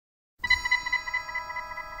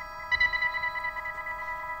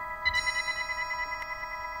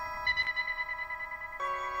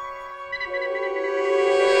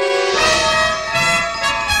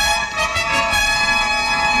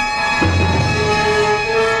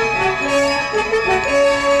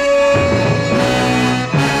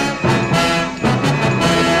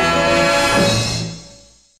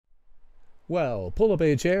So pull up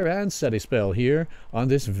a chair and set a spell here on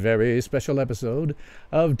this very special episode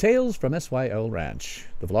of Tales from SYL Ranch,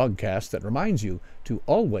 the vlogcast that reminds you to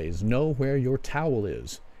always know where your towel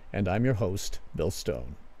is. And I'm your host, Bill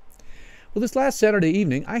Stone. Well, this last Saturday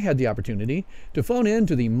evening, I had the opportunity to phone in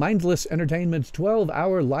to the Mindless Entertainment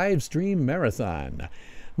 12-hour live stream marathon.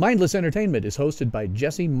 Mindless Entertainment is hosted by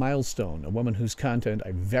Jessie Milestone, a woman whose content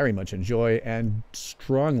I very much enjoy and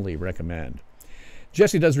strongly recommend.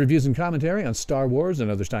 Jessie does reviews and commentary on Star Wars and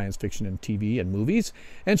other science fiction and TV and movies,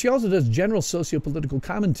 and she also does general socio-political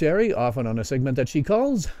commentary, often on a segment that she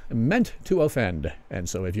calls Meant to Offend. And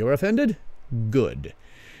so if you're offended, good.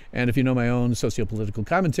 And if you know my own socio-political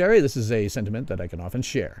commentary, this is a sentiment that I can often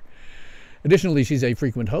share. Additionally, she's a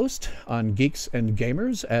frequent host on Geeks and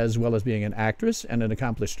Gamers, as well as being an actress and an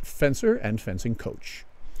accomplished fencer and fencing coach.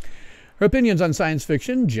 Her opinions on science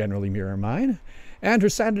fiction generally mirror mine, and her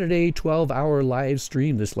Saturday 12-hour live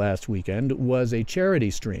stream this last weekend was a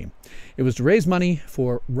charity stream. It was to raise money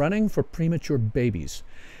for Running for Premature Babies.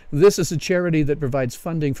 This is a charity that provides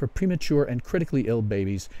funding for premature and critically ill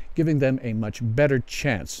babies, giving them a much better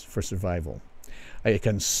chance for survival. I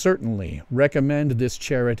can certainly recommend this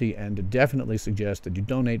charity and definitely suggest that you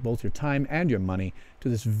donate both your time and your money to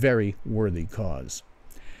this very worthy cause.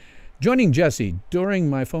 Joining Jessie during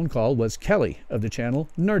my phone call was Kelly of the channel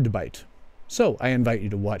Nerdbite. So I invite you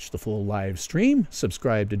to watch the full live stream,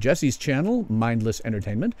 subscribe to Jessie's channel, Mindless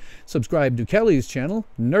Entertainment, subscribe to Kelly's channel,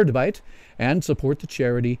 Nerdbite, and support the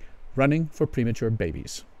charity Running for Premature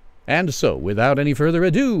Babies. And so, without any further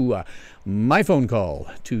ado, my phone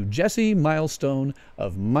call to Jessie Milestone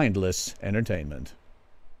of Mindless Entertainment.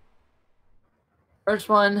 First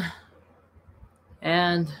one,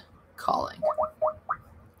 and calling. Is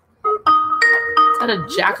that a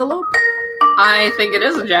jackalope? I think it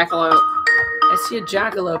is a jackalope. I see a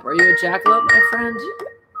jackalope. Are you a jackalope, my friend?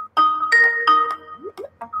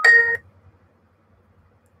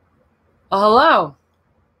 Oh, hello.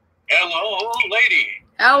 Hello, lady.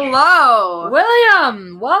 Hello.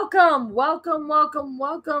 William, welcome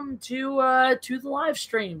to the live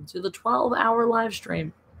stream, to the 12-hour live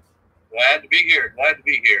stream. Glad to be here.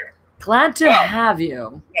 Glad to have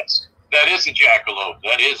you. Yes, that is a jackalope.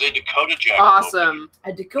 That is a Dakota jackalope. Awesome.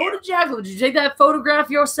 A Dakota jackalope. Did you take that photograph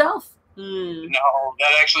yourself? No,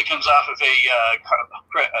 that actually comes off of a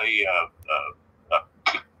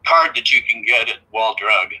card that you can get at Wall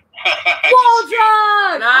Drug. Wall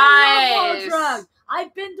Drug! Nice. I love Wall Drug.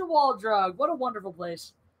 I've been to Wall Drug. What a wonderful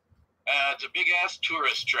place. It's a big-ass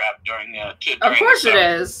tourist trap during Of course it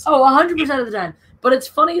is. Oh, 100% of the time. But it's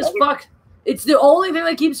funny as fuck. It's the only thing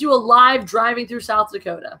that keeps you alive driving through South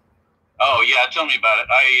Dakota. Oh, yeah, tell me about it.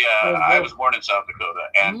 I was born in South Dakota,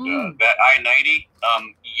 and that I-90,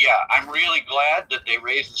 yeah, I'm really glad that they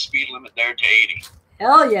raised the speed limit there to 80.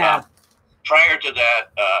 Hell yeah. Prior to that,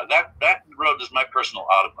 that road is my personal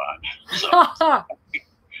Autobahn. So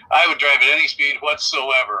I would drive at any speed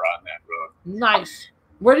whatsoever on that road. Nice.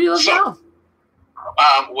 Where do you live now?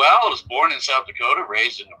 Well, I was born in South Dakota,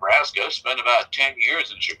 raised in Nebraska, spent about 10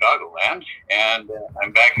 years in Chicagoland, and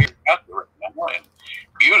I'm back here in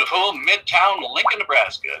beautiful Midtown Lincoln,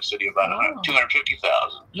 Nebraska, a city of about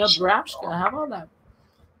 250,000. Nebraska, how about that?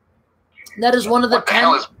 That is one of the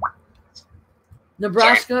 10.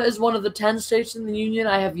 Nebraska is one of the 10 states in the union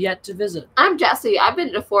I have yet to visit. I'm Jessie. I've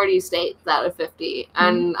been to 40 states out of 50,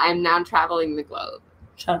 and I'm now traveling the globe.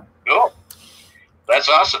 Shut up. Cool. That's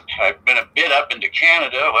awesome. I've been a bit up into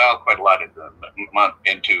Canada. Well, quite a lot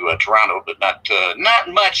into Toronto, but not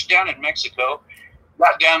much down in Mexico.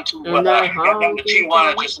 Got down to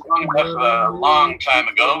Tijuana just a long time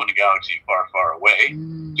ago in a galaxy far, far away.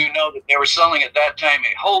 You know that they were selling at that time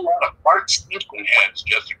a whole lot of Bart Simpson heads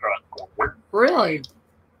just across the border. Really?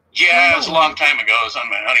 Yeah, it was a long time ago. I was on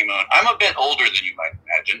my honeymoon. I'm a bit older than you might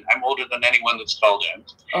imagine. I'm older than anyone that's called in.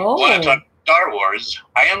 Oh. When I talk Star Wars,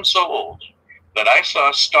 I am so old that I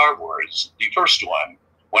saw Star Wars, the first one,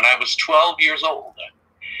 when I was 12 years old.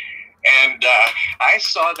 And I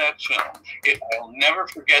saw that film. I'll never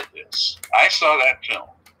forget this. I saw that film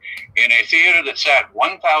in a theater that sat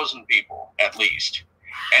 1,000 people at least.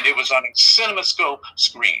 And it was on a CinemaScope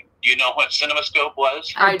screen. Do you know what CinemaScope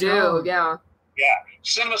was? I do, yeah. Yeah,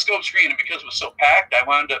 CinemaScope screen. And because it was so packed, I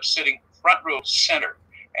wound up sitting front row center.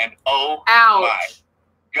 And oh my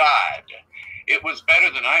God, it was better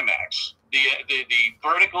than IMAX. The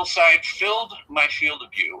vertical side filled my field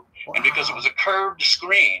of view. Wow. And because it was a curved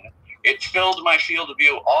screen, it filled my field of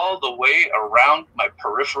view all the way around my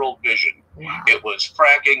peripheral vision. Wow. It was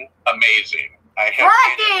fracking amazing.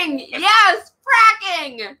 Fracking! Yes,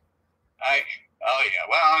 fracking! Oh yeah.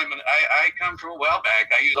 Well, I come from a while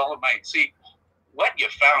back. I used all of my. See, what you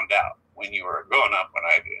found out when you were growing up, when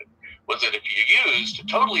I did, was that if you used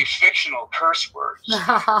totally fictional curse words, the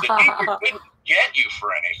teacher couldn't get you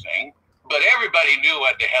for anything, but everybody knew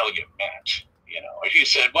what the hell you meant. You know, if you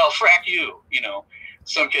said, well, frack you, you know,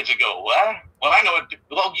 some kids would go, what? Well, I know it.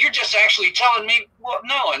 Well, you're just actually telling me, well,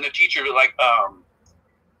 no. And the teacher would like,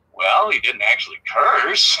 well, he didn't actually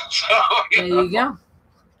curse. So, there you go.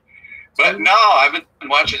 But no, I've been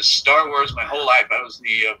watching Star Wars my whole life. I was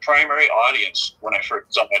the primary audience when I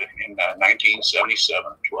first saw it in 1977,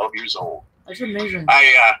 12 years old. That's amazing.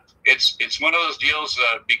 It's one of those deals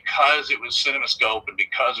because it was CinemaScope and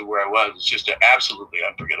because of where I was, it's just an absolutely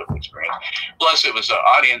unforgettable experience. Plus, it was an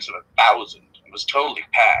audience of 1,000. It was totally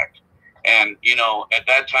packed. And, you know, at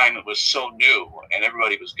that time, it was so new and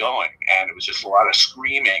everybody was going. And it was just a lot of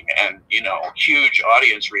screaming and, you know, huge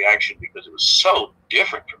audience reaction because it was so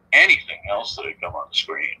different from anything else that had come on the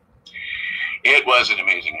screen. It was an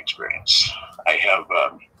amazing experience. I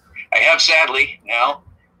have sadly now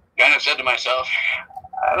kind of said to myself,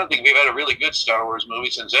 I don't think we've had a really good Star Wars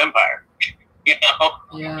movie since Empire. You know,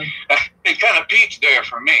 yeah, it kind of peaked there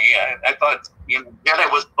for me. I thought, you know,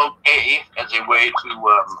 Jedi was okay as a way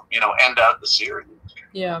to, you know, end out the series.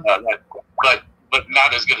 Yeah, but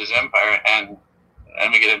not as good as Empire. And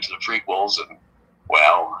then we get into the prequels, and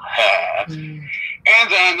well, and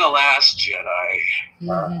then the Last Jedi.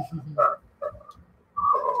 Yeah.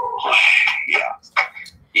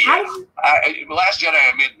 Last Jedi,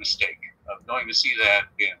 I made the mistake of going to see that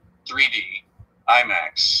in 3D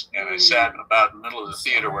IMAX, and I sat about in the middle of the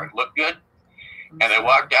theater where it looked good, and I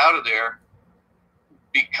walked out of there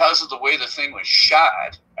because of the way the thing was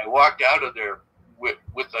shot. I walked out of there with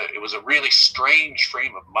it was a really strange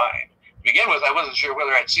frame of mind. To begin with, I wasn't sure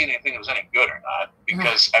whether I'd seen anything that was any good or not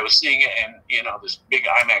because I was seeing it in, you know, this big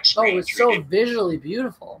IMAX screen. Oh, it's so visually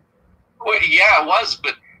beautiful. Well, yeah, it was,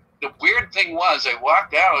 but the weird thing was I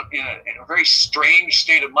walked out in a very strange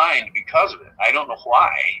state of mind because of it. I don't know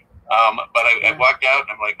why. But I walked out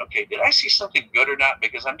and I'm like, okay, did I see something good or not?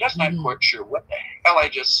 Because I'm just not quite sure what the hell I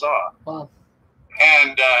just saw. Wow.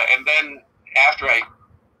 And then after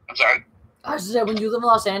I'm sorry. I was just saying, when you live in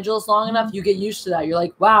Los Angeles long enough, you get used to that. You're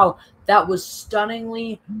like, wow, that was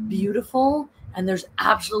stunningly beautiful, and there's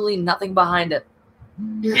absolutely nothing behind it.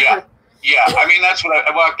 Yeah. I mean, that's what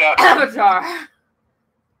I walked out. Avatar.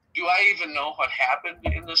 Do I even know what happened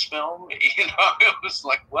in this film? You know, it was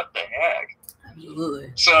like, what the heck?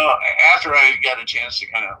 Absolutely. So after I got a chance to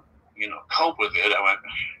kind of, you know, cope with it, I went,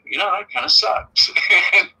 you know, that kind of sucks.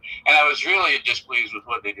 And I was really displeased with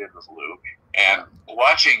what they did with Luke. And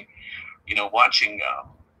watching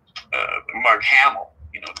Mark Hamill,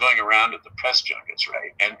 you know, going around at the press junkets,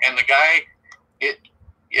 right? And the guy, it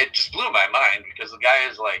just blew my mind because the guy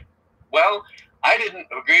is like, well, I didn't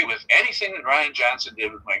agree with anything that Rian Johnson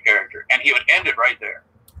did with my character. And he would end it right there.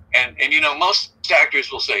 And you know, most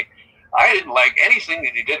actors will say, I didn't like anything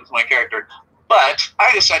that he did with my character, but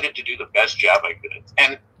I decided to do the best job I could.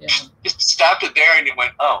 And just stopped it there, and you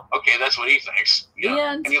went, "Oh, okay, that's what he thinks." You know?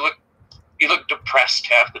 And you look depressed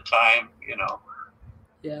half the time, you know.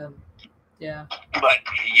 Yeah. But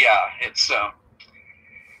yeah, it's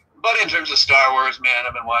But in terms of Star Wars, man,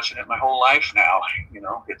 I've been watching it my whole life now. You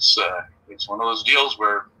know, it's one of those deals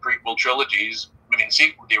where prequel trilogies. I mean,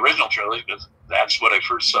 see the original trilogy because that's what I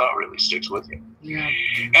first saw. Really sticks with you. Yeah.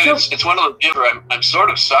 And it's one of those deals where I'm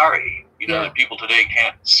sort of sorry, you know, that people today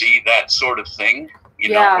can't see that sort of thing. You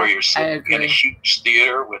know, where you're sitting in a huge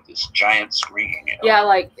theater with this giant screen. You know? Yeah,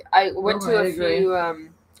 like I went to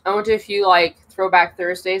a few like Throwback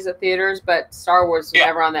Thursdays at theaters, but Star Wars was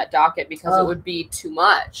never on that docket because it would be too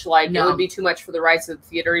much. Like it would be too much for the rights of the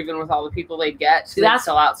theater, even with all the people they'd get. So they'd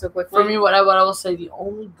sell out so quickly. For me, what I will say, the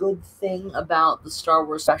only good thing about the Star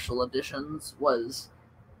Wars special editions was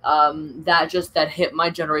that hit my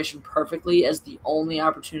generation perfectly as the only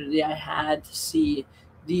opportunity I had to see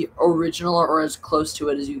the original or as close to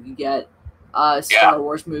it as you could get Star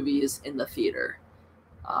Wars movies in the theater.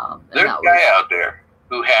 There's a guy out there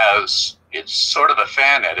who it's sort of a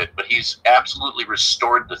fan edit, but he's absolutely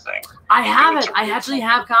restored the thing. I have it. I actually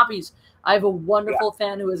have copies. I have a wonderful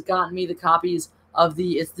fan who has gotten me the copies of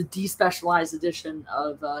it's the despecialized edition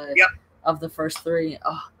of the first three.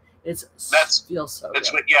 Oh, feels so good.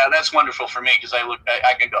 That's wonderful for me because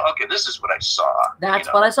I can go, okay, this is what I saw. That's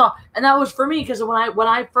what I saw. And that was for me because when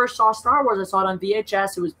I first saw Star Wars, I saw it on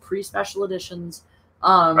VHS. It was pre-special editions.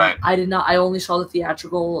 I only saw the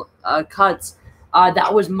theatrical cuts.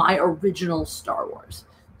 That was my original Star Wars.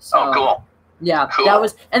 So, cool. Yeah, cool.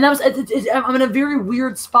 I'm in a very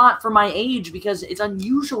weird spot for my age because it's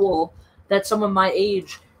unusual that someone my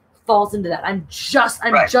age falls into that. I'm just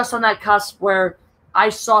on that cusp where I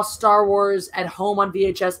saw Star Wars at home on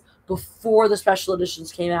VHS before the special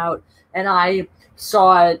editions came out, and I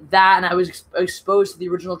saw that, and I was exposed to the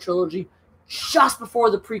original trilogy just before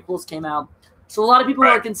the prequels came out. So a lot of people who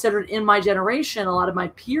are considered in my generation, a lot of my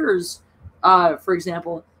peers, for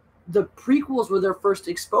example, the prequels were their first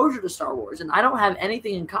exposure to Star Wars, and I don't have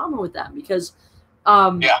anything in common with them because,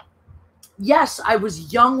 yes, I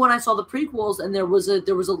was young when I saw the prequels, and there was a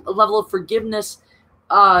level of forgiveness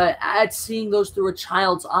at seeing those through a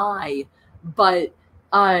child's eye, but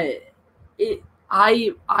I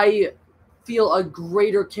feel a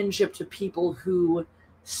greater kinship to people who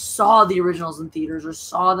saw the originals in theaters or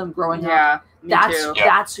saw them growing up.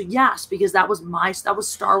 That's yes, because that was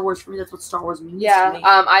Star Wars for me. That's what Star Wars means to me.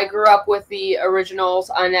 I grew up with the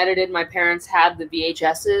originals unedited. My parents had the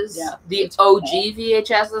VHSs, the OG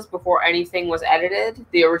VHSs before anything was edited,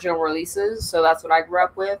 the original releases. So that's what I grew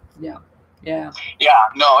up with. No, it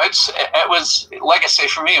was like I say,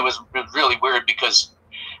 for me it was really weird because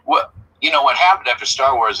what happened after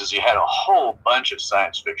Star Wars is you had a whole bunch of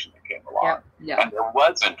science fiction that came along, and there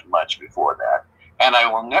wasn't much before that. And I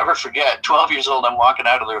will never forget, 12 years old, I'm walking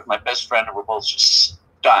out of there with my best friend, and we're both just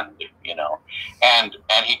stunned, And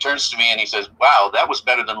he turns to me and he says, "Wow, that was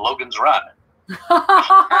better than Logan's Run." That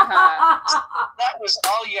was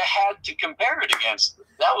all you had to compare it against.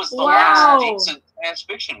 That was the last decent science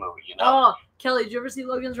fiction movie, Oh, Kelly, did you ever see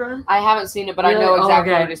Logan's Run? I haven't seen it, but I know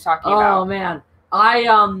exactly what he's talking about. Oh man,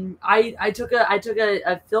 I took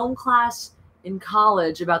a film class in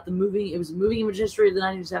college about the movie. It was a movie image history of the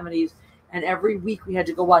 1970s, and every week we had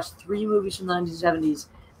to go watch 3 movies from the 1970s.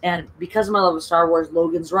 And because of my love of Star Wars,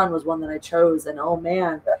 Logan's Run was one that I chose. And oh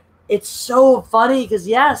man, it's so funny because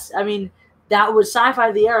that was sci-fi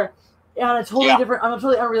of the era. On a totally different, on a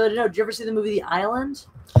totally unrelated note, did you ever see the movie The Island?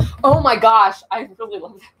 Oh my gosh, I really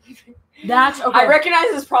love that movie. That's okay. I recognize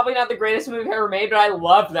it's probably not the greatest movie ever made, but I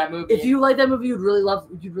love that movie. If you like that movie, you'd really love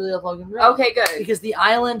Logan's Run. Okay, good. Because The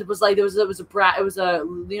Island was like it was a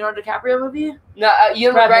Leonardo DiCaprio movie. No,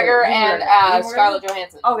 Ewan McGregor and Scarlett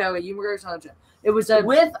Johansson. Okay, Ewan McGregor, Scarlett Johansson. It was it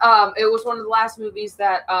was one of the last movies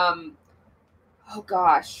that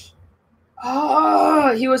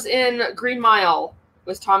he was in Green Mile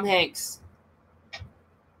with Tom Hanks.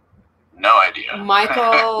 No idea.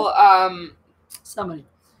 Michael somebody.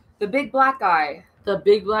 The big black guy. The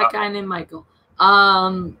big black guy named Michael.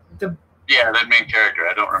 That main character.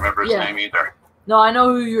 I don't remember his name either. No, I know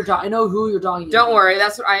who you're talking. I know who you're talking about. Don't worry,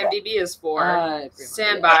 that's what IMDb is for.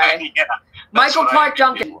 Stand by. Michael Clark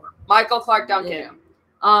Duncan. Michael Clark Duncan.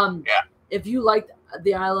 If you liked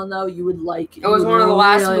The Island, though, you would like. It was one of the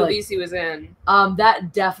last movies he was in.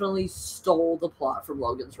 That definitely stole the plot from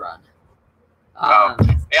Logan's Run.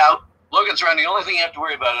 Logan's Run, the only thing you have to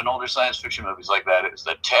worry about in older science fiction movies like that is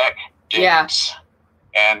the tech dinks.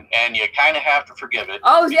 And you kind of have to forgive it.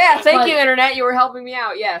 Oh, yeah. Thank you, Internet. You were helping me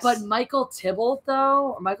out. Yes. But Michael Tybalt,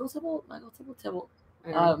 though? Michael Tybalt?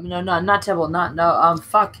 No, not Tybalt.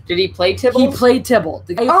 Fuck. Did he play Tybalt? He played Tybalt.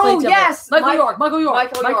 The guy who played Tybalt. Yes. Michael York. Michael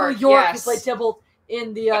York, yes. who played Tybalt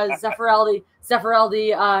in the Zeffirelli,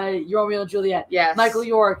 Romeo and Juliet. Yes. Michael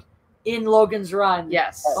York in Logan's Run.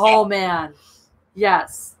 Yes. Oh, man.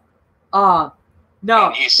 Yes. No.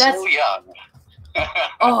 And he's so young.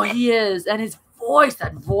 Oh, he is. And his voice,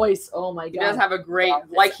 oh my god. He does have a great,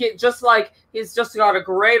 he's just got a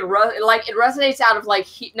great, it resonates out of,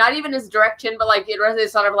 not even his direct chin, but, it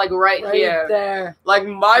resonates out of, right here. There. Like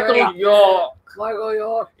Michael York. Michael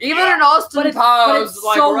York. Even in Austin Powers,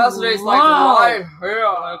 resonates right here.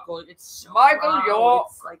 It's so Michael York.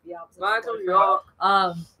 It's like the opposite. Michael York.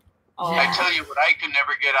 I tell you what I could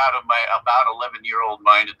never get out of my about 11-year-old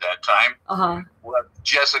mind at that time was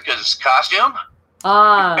Jessica's costume.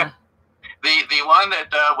 The one that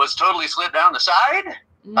was totally slid down the side.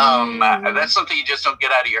 That's something you just don't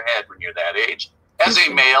get out of your head when you're that age. As a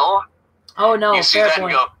male, you see that and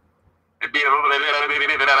go,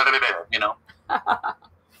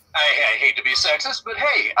 I hate to be sexist, but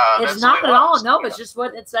hey, it's that's not at all. No, it's just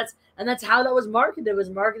that's how that was marketed. It was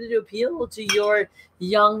marketed to appeal to your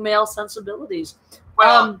young male sensibilities.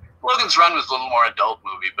 Well, Logan's Run was a little more adult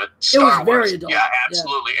movie, but Star Wars, adult.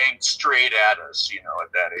 Absolutely aimed straight at us,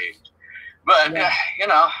 at that age. But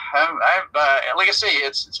like I say,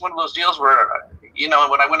 it's one of those deals where when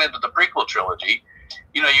I went into the prequel trilogy,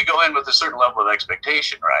 you go in with a certain level of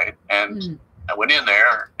expectation, right? And I went in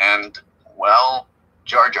there, and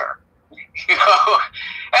Jar Jar.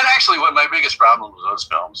 And actually what my biggest problem with those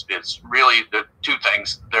films is really the two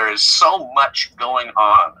things. There is so much going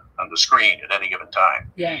on the screen at any given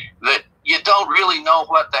time that you don't really know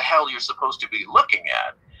what the hell you're supposed to be looking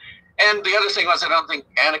at. And the other thing was, I don't think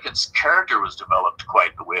Anakin's character was developed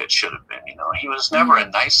quite the way it should have been. He was never a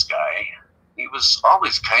nice guy. he was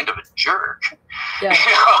always kind of a jerk. Yeah.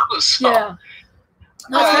 So, yeah.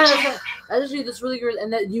 That's actually that's really good,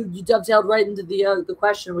 and that you dovetailed right into the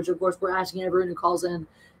question, which of course we're asking everyone who calls in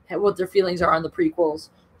what their feelings are on the prequels.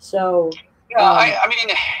 So yeah, I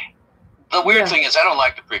mean, the weird thing is I don't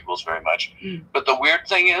like the prequels very much, but the weird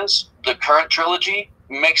thing is the current trilogy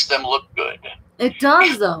makes them look good. It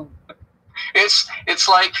does, though. It's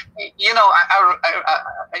like,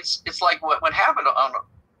 it's like what happened on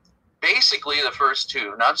basically the first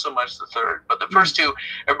two, not so much the third, but the first two,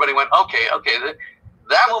 everybody went, okay,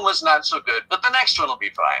 that one was not so good, but the next one will be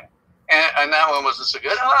fine. And that one wasn't so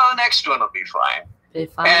good. Well, the next one will be fine. They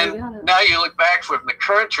finally got it. Now you look back from the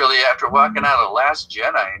current trilogy after walking out of The Last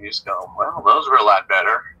Jedi, and you just go, well, those were a lot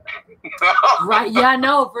better. Right, yeah,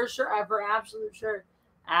 no, for sure. For absolute sure.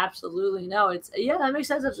 Absolutely. No, that makes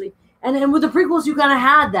sense, actually. And with the prequels, you kind of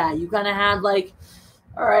had that. You kind of had, like,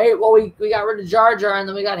 all right, well, we got rid of Jar Jar, and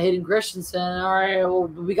then we got Hayden Christensen. All right, well,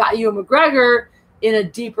 we got Ewan McGregor in a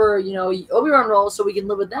deeper, Obi-Wan role, so we can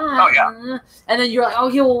live with that. Oh, yeah. And then you're like,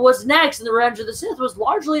 okay, well, what's next? And the Revenge of the Sith was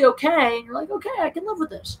largely okay. And you're like, okay, I can live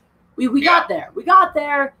with this. We got there. We got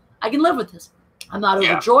there. I can live with this. I'm not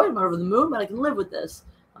overjoyed. I'm not over the moon, but I can live with this.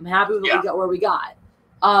 I'm happy with what we got where we got.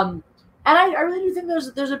 And I really do think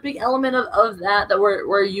there's a big element of that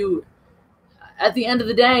where you, at the end of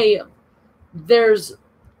the day, there's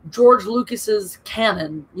George Lucas's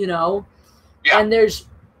canon, and there's,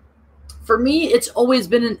 for me, it's always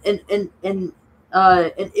been an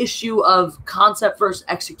issue of concept versus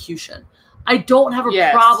execution. I don't have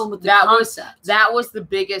a problem with the concept. That was the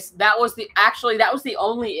biggest. That was the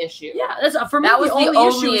only issue. Yeah, that's for me. That was the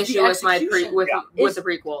only issue with the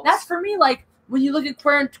prequels. That's for me. Like when you look at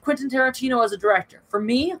Quentin Tarantino as a director. For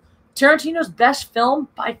me, Tarantino's best film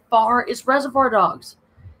by far is Reservoir Dogs.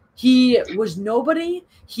 He was nobody.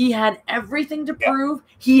 He had everything to prove.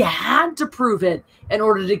 He had to prove it in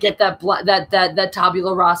order to get that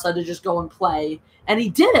tabula rasa to just go and play. And he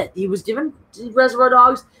did it. He was given Reservoir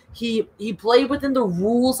Dogs. He played within the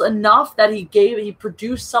rules enough that he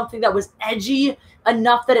produced something that was edgy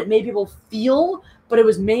enough that it made people feel, but it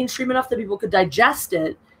was mainstream enough that people could digest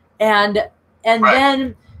it. And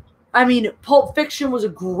then, I mean, Pulp Fiction was a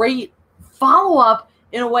great follow-up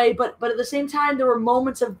in a way, but at the same time, there were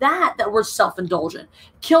moments of that were self-indulgent.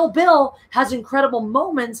 Kill Bill has incredible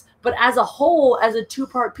moments, but as a whole, as a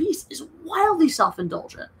two-part piece, is wildly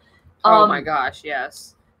self-indulgent. Oh my gosh,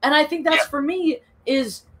 yes. And I think that's, for me,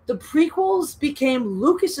 is the prequels became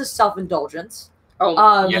Lucas's self-indulgence.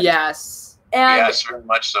 Oh, yes. And, yes, very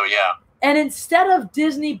much so, yeah. And instead of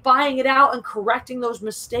Disney buying it out and correcting those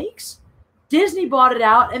mistakes, Disney bought it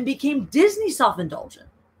out and became Disney self-indulgent.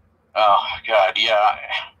 Oh God, yeah,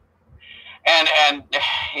 and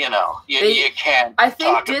you can't. I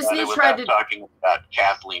think talk Disney about it tried without talking about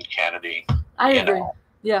Kathleen Kennedy. I agree.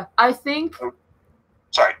 Yeah, I think.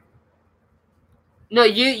 Sorry. No,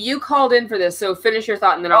 you called in for this, so finish your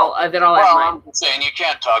thought, and then I'll add mine. I'm saying you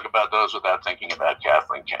can't talk about those without thinking about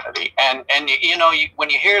Kathleen Kennedy, and when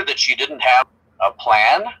you hear that she didn't have a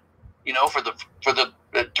plan, for the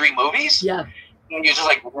 3 movies, yeah, you're just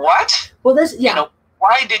like, what? Well,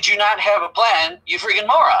 why did you not have a plan, you freaking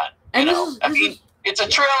moron? And it's a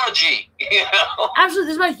trilogy. Absolutely,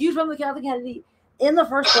 this is my huge problem with Kathleen Kennedy in the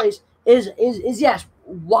first place. Is yes,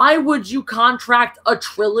 why would you contract a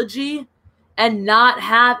trilogy and not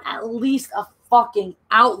have at least a fucking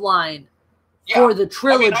outline for the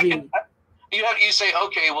trilogy? I mean, you say,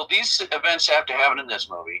 okay, well, these events have to happen in this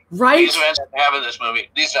movie. Right. These events have to happen in this movie.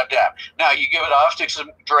 These have to happen. Now, you give it off to some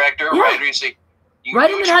director or writer, you say, write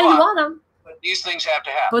them how you want them. But these things have to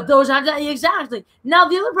happen. But those have to, exactly. Now,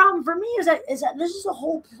 the other problem for me is that this is a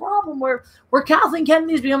whole problem where Kathleen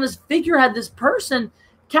Kennedy has become this figurehead, this person.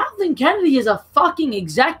 Kathleen Kennedy is a fucking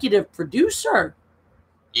executive producer.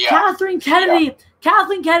 Yeah. Kathleen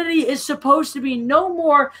Kennedy is supposed to be no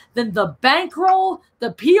more than the bankroll,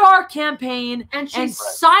 the PR campaign, and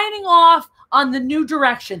signing off on the new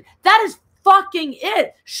direction. That is fucking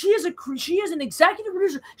it. She is an executive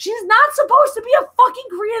producer. She is not supposed to be a fucking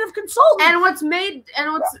creative consultant.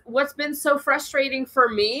 And what's been so frustrating for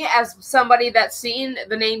me as somebody that's seen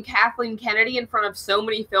the name Kathleen Kennedy in front of so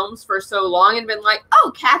many films for so long and been like,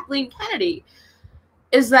 oh, Kathleen Kennedy,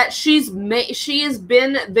 is that she has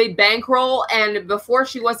been the bankroll, and before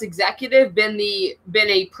she was executive, been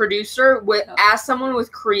a producer as someone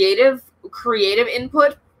with creative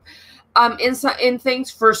input. In so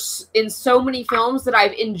many films that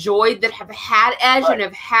I've enjoyed, that have had edge and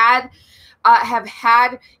have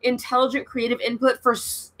had intelligent creative input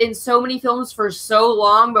in so many films for so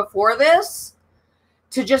long before this,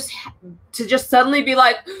 to just suddenly be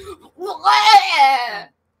like, bleh!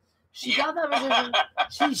 She got that position.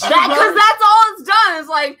 Because that's all it's done. It's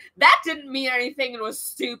like, that didn't mean anything and was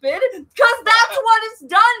stupid. Because that's what it's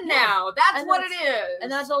done now. That's what it is. And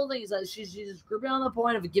that's the whole thing. Is that she's grouping on the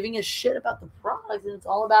point of giving a shit about the product, and it's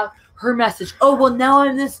all about her message. Oh, well, now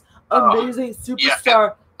I'm this amazing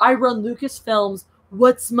superstar. I run Lucasfilms.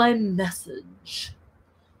 What's my message?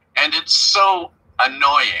 And it's so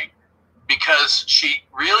annoying because she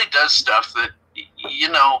really does stuff that, you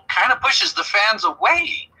know, kind of pushes the fans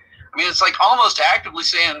away. I mean, it's like almost actively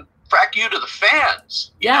saying "frack you" to the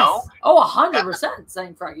fans. You know? Oh, 100%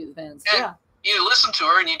 saying "frack you" to the fans. And you listen to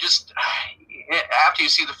her, and you just after you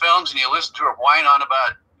see the films, and you listen to her whine on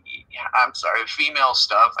about, I'm sorry, female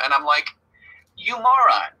stuff, and I'm like, you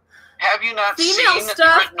moron! Have you not seen stuff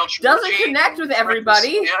the original trilogy? Doesn't connect with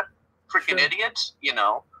everybody. Yeah, freaking idiots, you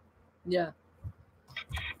know. Yeah.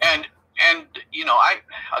 And you know, I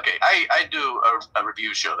do a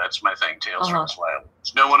review show. That's my thing, Tales from Wild.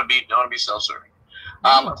 Don't want to be self-serving.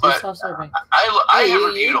 But self-serving. I have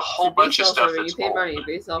reviewed a whole bunch of stuff that's you pay money,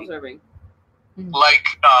 be self-serving. Like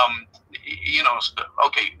you know,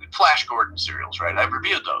 okay, Flash Gordon serials, right? I've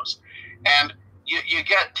reviewed those, and you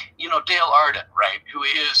get, you know, Dale Arden, right, who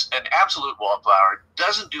is an absolute wallflower,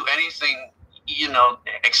 doesn't do anything, you know,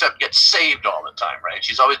 except get saved all the time, right?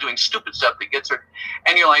 She's always doing stupid stuff that gets her,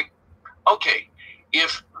 and you're like, okay,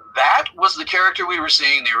 if that was the character we were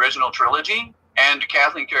seeing in the original trilogy, and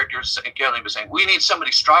Kathleen was saying, we need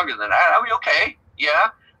somebody stronger than that, are we okay? Yeah.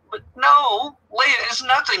 But no, Leia is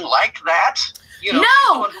nothing like that. You know,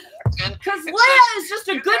 no! Because Leia is just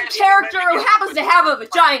a good character who happens to have a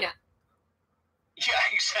vagina. Yeah,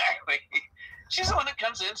 exactly. She's the one that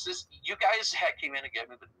comes in and says, you guys came in and gave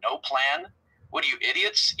me with no plan. What are you,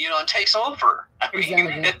 idiots? You know, and takes over. I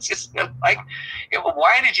mean, it's just like,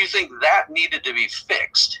 why did you think that needed to be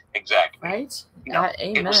fixed? Exactly. Right? You know,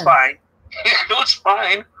 Amen. It was fine. It was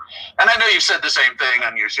fine. And I know you've said the same thing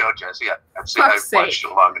on your show, Jesse. I've watched it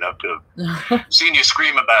long enough to have seen you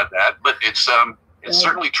scream about that, but it's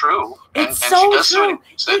certainly true. And so she does true. So many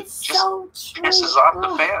things that just pisses off the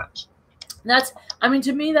fans. I mean,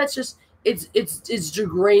 to me, that's just, it's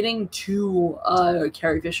degrading to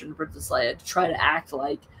Carrie Fisher and Princess Leia to try to act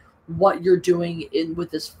like what you're doing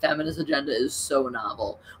with this feminist agenda is so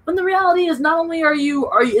novel. When the reality is, not only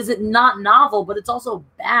is it not novel, but it's also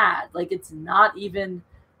bad. Like, it's not even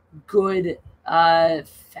good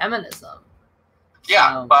feminism.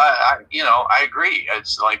 Yeah, but I agree.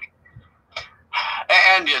 It's like,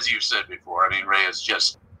 and as you said before, I mean, Rey is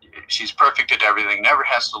just, she's perfect at everything, never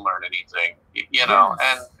has to learn anything, you know,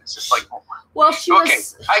 and it's just like, well, she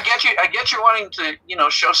was... I get you wanting to, you know,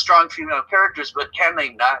 show strong female characters, but can they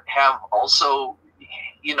not have also,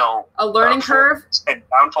 you know, a learning curve and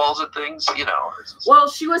downfalls of things, you know? Well,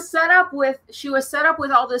 she was set up with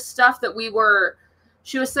all this stuff that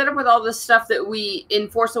we in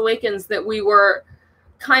Force Awakens that we were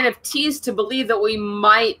kind of teased to believe that we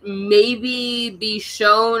might maybe be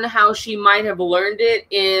shown how she might have learned it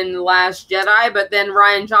in Last Jedi, but then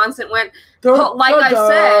Rian Johnson went, like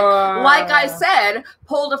I said,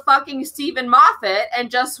 pulled a fucking Stephen Moffat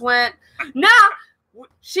and just went, nah,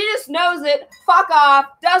 she just knows it, fuck off,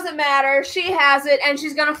 doesn't matter, she has it, and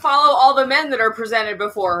she's gonna follow all the men that are presented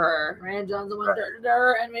before her. Rian Johnson went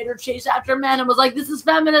and made her chase after men and was like, this is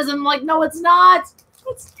feminism. I'm like, no, it's not.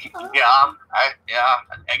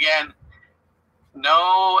 Again,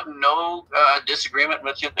 no disagreement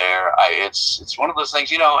with you there. It's one of those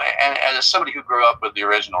things, you know, and as somebody who grew up with the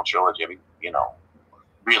original trilogy, I mean, you know,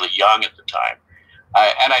 really young at the time,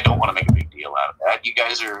 and I don't want to make a big deal out of that. You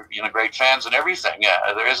guys are, you know, great fans and everything.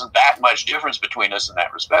 Yeah, there isn't that much difference between us in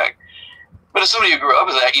that respect. But as somebody who grew up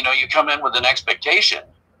with that, you know, you come in with an expectation.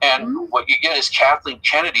 And what you get is Kathleen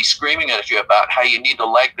Kennedy screaming at you about how you need to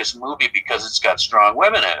like this movie because it's got strong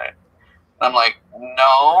women in it. And I'm like,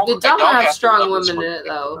 no. It doesn't have strong women in it,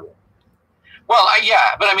 though. Well,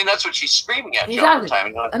 yeah, but I mean, that's what she's screaming at you all the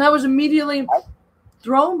time. And I was immediately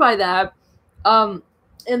thrown by that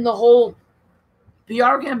in the whole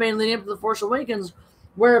PR campaign leading up to The Force Awakens,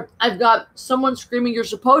 where I've got someone screaming, you're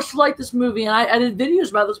supposed to like this movie. And I did videos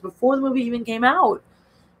about this before the movie even came out,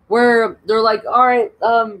 where they're like, all right,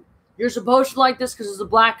 you're supposed to like this because it's a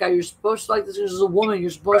black guy. You're supposed to like this because it's a woman. You're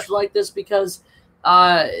supposed to like this because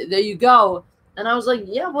there you go. And I was like,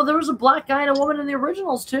 yeah, well, there was a black guy and a woman in the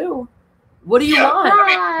originals, too. What do you want? I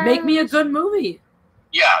mean, make me a good movie.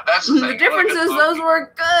 Yeah, that's the thing. The difference is those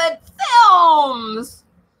were good films.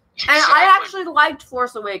 Exactly. And I actually liked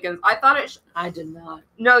Force Awakens. I thought it... I did not.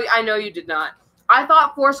 No, I know you did not. I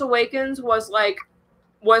thought Force Awakens was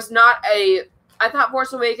not a I thought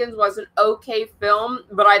Force Awakens was an okay film,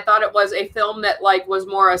 but I thought it was a film that like was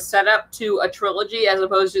more a setup to a trilogy as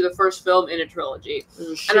opposed to the first film in a trilogy. It was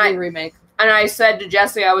a shitty remake. And I said to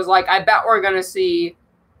Jesse, I was like, I bet we're gonna see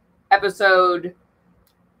episode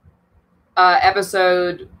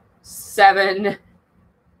 7,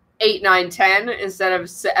 8, 9, 10 instead of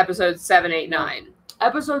episode 7, 8, 9.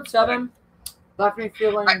 Episode 7 left me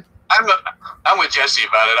feeling. I'm with Jesse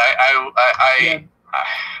about it.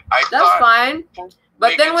 That's fine.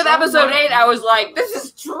 But then with episode 8, I was like, this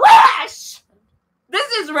is trash! This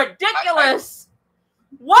is ridiculous!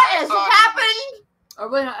 What has happened?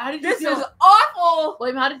 Wait, how did you feel? This is awful!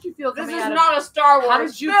 William, how did you feel This coming is out not a Star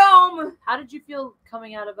Wars film! How did you feel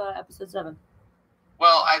coming out of episode 7?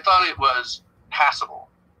 Well, I thought it was passable.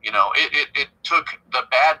 You know, it took the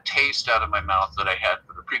bad taste out of my mouth that I had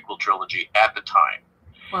for the prequel trilogy at the time.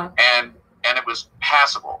 Wow. And it was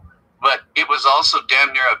passable. But it was also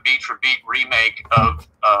damn near a beat-for-beat remake of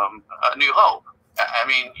A New Hope. I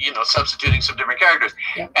mean, you know, substituting some different characters.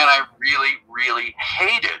 Yeah. And I really, really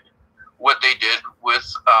hated what they did with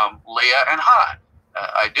Leia and Han.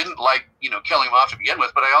 I didn't like, you know, killing them off to begin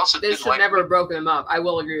with, but I also They didn't should like... never have broken them up. I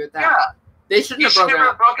will agree with that. Yeah. They shouldn't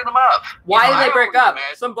have broken them up. Why You know, did they break up?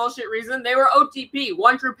 imagine- Some bullshit reason. They were OTP,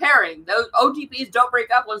 one true pairing. Those OTPs don't break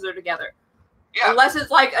up once they're together. Yeah. Unless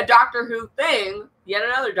it's like a Doctor Who thing, yet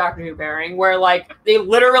another Doctor Who pairing, where like they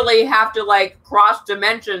literally have to like cross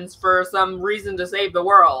dimensions for some reason to save the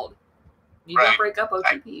world. You don't break up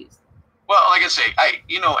OTPs. Well, like I say,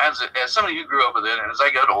 you know, as somebody who grew up with it, and as I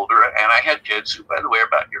got older, and I had kids who, by the way, are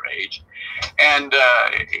about your age, and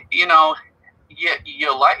you know,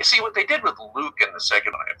 you like see what they did with Luke in the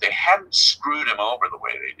second one. If they hadn't screwed him over the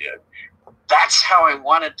way they did, that's how I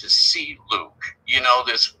wanted to see Luke. You know,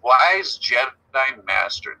 this wise Jedi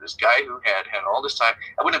master, this guy who had all this time.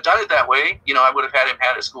 I wouldn't have done it that way. You know, I would have had him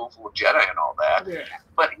had a school full of Jedi and all that. Yeah.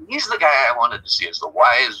 But he's the guy I wanted to see as the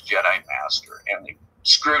wise Jedi master, and they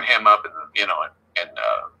screwed him up in the, you know, in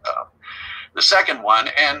the second one.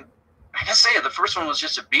 And I gotta say, the first one was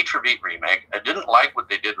just a beat-for-beat remake. I didn't like what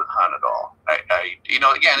they did with Han at all. You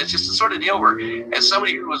know, again, it's just the sort of deal where, as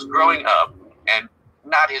somebody who was growing up, and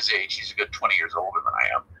not his age, he's a good 20 years older than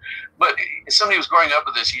I am, but as somebody who was growing up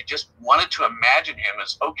with this, you just wanted to imagine him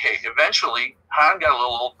as, okay, eventually, Han got a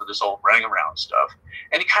little old for this old running around stuff,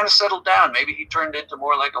 and he kind of settled down. Maybe he turned into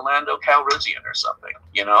more like a Lando Calrissian or something,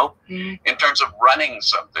 you know, in terms of running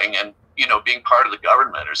something and, you know, being part of the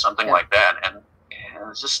government or something like that. And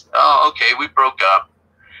it's just, oh, okay, we broke up,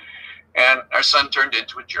 and our son turned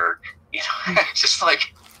into a jerk. You know, just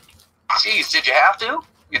like, geez, did you have to?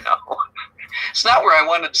 You know, it's not where I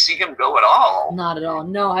wanted to see him go at all. Not at all.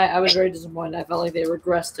 No, I was very disappointed. I felt like they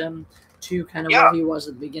regressed him to kind of where he was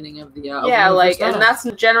at the beginning of the and that's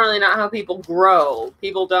generally not how people grow.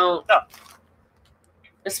 People don't. No.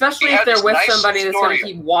 Especially if they're with somebody that's going to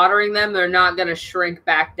keep watering them, they're not going to shrink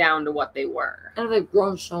back down to what they were. And they've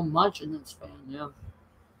grown so much in that span, Yeah,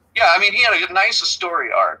 I mean, he had a nice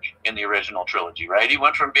story arc in the original trilogy, right? He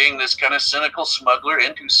went from being this kind of cynical smuggler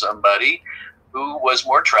into somebody who was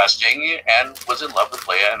more trusting and was in love with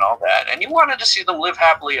Leia and all that. And you wanted to see them live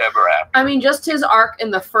happily ever after. I mean, just his arc in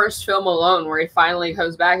the first film alone, where he finally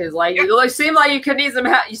comes back, is like, you seem like you could need some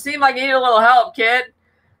help. You seem like you need a little help, kid.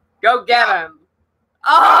 Go get him.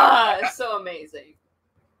 It's so amazing.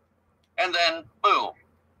 And then, boom,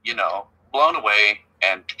 you know, blown away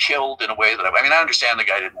and killed in a way that I mean, I understand the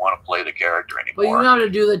guy didn't want to play the character anymore. But you know how to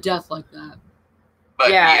do the death like that.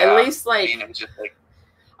 But at least like, I mean, it was just like,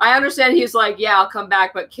 I understand he's like, yeah, I'll come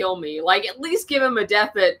back, but kill me. Like, at least give him a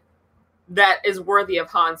death that is worthy of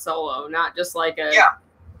Han Solo, not just like a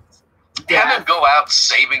have him go out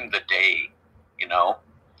saving the day, you know,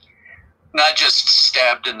 not just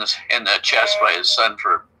stabbed in the chest by his son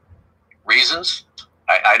for reasons.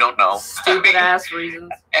 I don't know. Stupid ass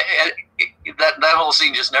reasons. That whole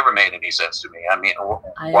scene just never made any sense to me. I mean,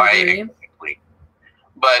 why exactly?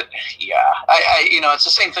 But yeah, I you know, it's the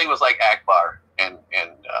same thing with like Akbar and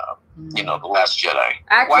you know, The Last Jedi.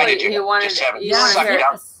 Actually, why did you he wanted, just have it sucked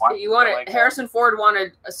out? He wanted Harrison Ford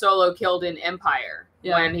wanted a Solo killed in Empire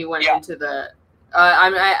when he went into the.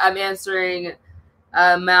 I'm answering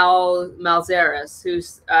Malzeris,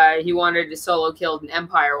 who's he wanted a Solo killed in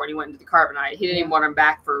Empire when he went into the Carbonite. He didn't even want him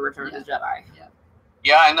back for Return of the Jedi.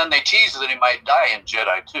 Yeah, and then they teased that he might die in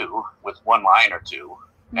Jedi 2 with one line or two,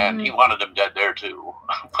 and he wanted him dead there too.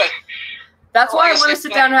 But that's why I want to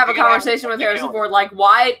sit down and have a conversation with Harrison Ford. Like,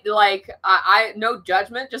 why? Like, I no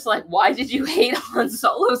judgment. Just like, why did you hate Han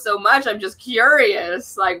Solo so much? I'm just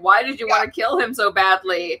curious. Like, why did you want to kill him so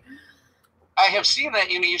badly? I have seen that.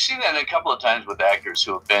 You know, you've seen that a couple of times with actors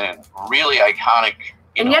who have been in really iconic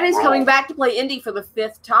And yet he's coming back to play Indy for the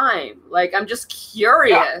 5th time. Like, I'm just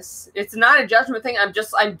curious. Yeah. It's not a judgment thing. I'm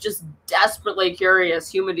just desperately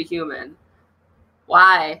curious, human to human.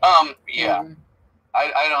 Why? Yeah.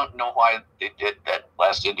 I don't know why they did that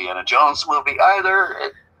last Indiana Jones movie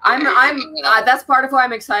either. That's part of why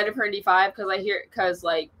I'm excited for Indy 5, because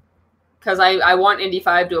I want Indy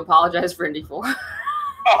 5 to apologize for Indy 4. Like,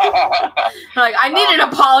 I need an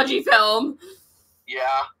apology film.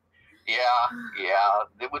 Yeah,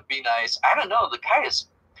 it would be nice. I don't know. The guy is,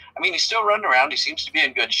 I mean, he's still running around. He seems to be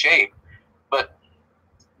in good shape. But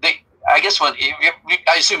I guess I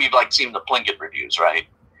assume you've seen the Plinkett reviews, right?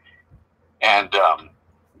 And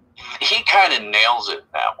he kind of nails it in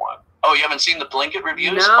that one. Oh, you haven't seen the Plinkett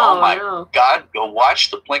reviews? No, oh my God, go watch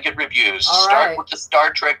the Plinkett reviews. Start with the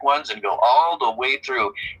Star Trek ones and go all the way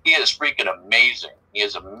through. He is freaking amazing. He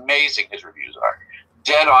is amazing, his reviews are.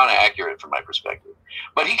 Dead on accurate from my perspective.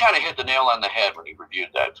 But he kind of hit the nail on the head when he reviewed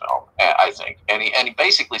that film, I think. And he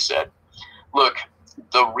basically said, look,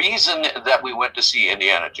 the reason that we went to see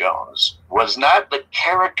Indiana Jones was not the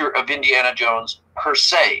character of Indiana Jones per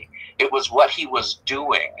se. It was what he was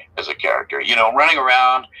doing as a character, running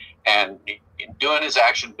around and doing his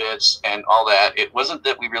action bits and all that. It wasn't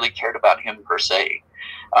that we really cared about him per se.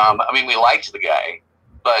 I mean, we liked the guy,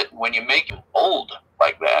 but when you make him old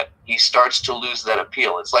like that, he starts to lose that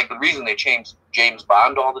appeal. It's like the reason they change James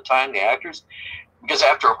Bond all the time, the actors, because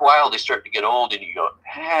after a while they start to get old and you go,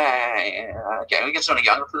 hey, can we get somebody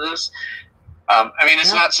younger for this? I mean,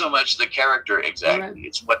 it's not so much the character exactly,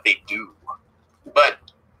 it's what they do. But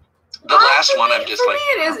the last one, I'm just like, for me,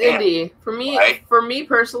 it is Indy. For me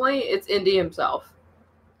personally, it's Indy himself.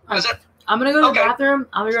 Is it? I'm gonna go to the bathroom.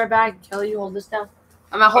 I'll be right back. Kelly, you hold this down.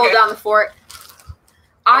 I'm gonna hold down the fort.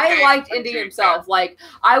 I liked Indy himself. Like,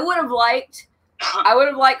 I would have liked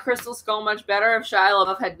Crystal Skull much better if Shia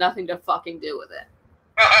LaBeouf had nothing to fucking do with it.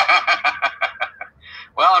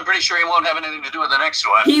 Well, I'm pretty sure he won't have anything to do with the next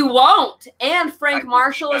one. He won't. And Frank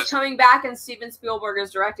Marshall is coming back, and Steven Spielberg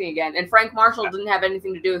is directing again. And Frank Marshall didn't have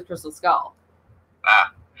anything to do with Crystal Skull.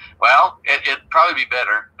 Well, it'd probably be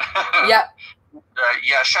better. Yep.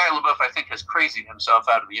 Yeah, Shia LaBeouf, I think, has crazied himself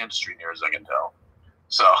out of the industry, near as I can tell.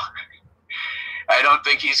 So I don't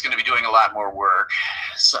think he's going to be doing a lot more work.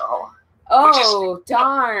 So. Oh,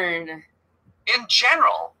 darn. In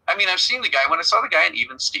general, I mean, I've seen the guy. When I saw the guy in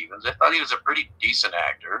Even Stevens, I thought he was a pretty decent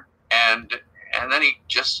actor, and then he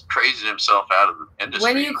just crazied himself out of the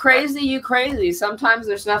industry. When you crazy, you crazy. Sometimes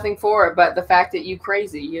there's nothing for it, but the fact that you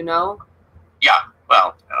crazy, Yeah,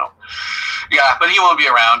 well, yeah, but he won't be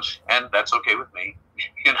around, and that's okay with me.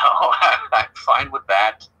 I'm fine with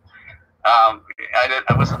that. I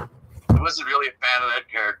wasn't really a fan of that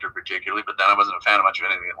character particularly, but then I wasn't a fan of much of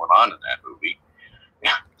anything that went on in that movie.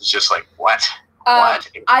 Yeah, it's just like, what? What?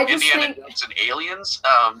 Indiana Jones and aliens?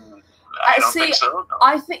 I don't think so. No.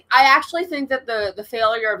 I actually think that the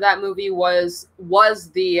failure of that movie was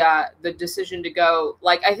the decision to go.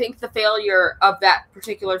 Like, I think the failure of that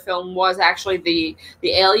particular film was actually the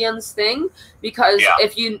aliens thing, because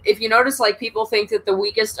if you notice, like, people think that the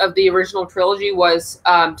weakest of the original trilogy was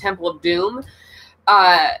Temple of Doom.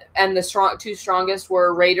 And the two strongest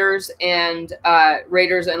were Raiders and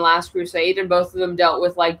Last Crusade, and both of them dealt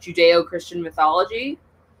with, like, Judeo-Christian mythology.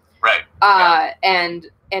 Right. And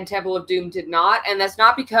Temple of Doom did not, and that's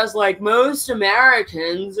not because, like, most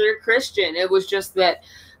Americans are Christian. It's just that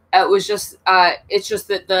the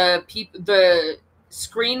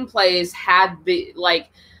screenplays had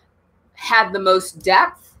the most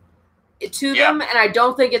depth to them, and I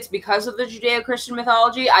don't think it's because of the Judeo-Christian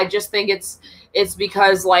mythology. I just think it's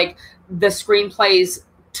because, like, the screenplays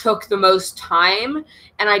took the most time,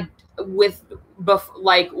 and with the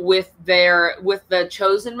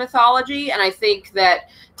Chosen mythology, and I think that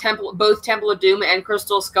both Temple of Doom and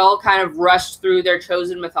Crystal Skull kind of rushed through their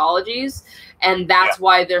Chosen mythologies, and that's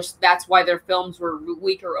why their films were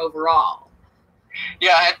weaker overall.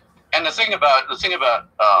 Yeah, and the thing about the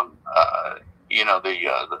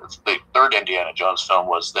third Indiana Jones film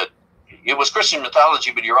was that it was Christian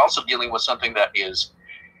mythology, but you're also dealing with something that is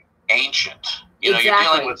ancient. You're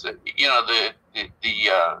dealing with the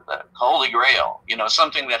Holy Grail,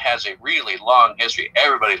 something that has a really long history.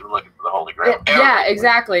 Everybody's been looking for the Holy Grail. Yeah,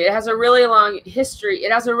 exactly. It has a really long history.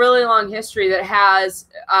 That has,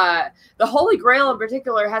 the Holy Grail in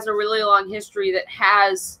particular has a really long history that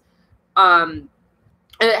has,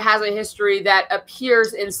 it has a history that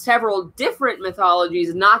appears in several different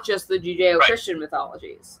mythologies, not just the Judeo-Christian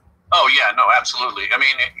mythologies. Oh, yeah, no, absolutely. I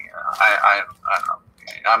mean,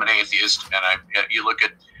 I'm an atheist, and you look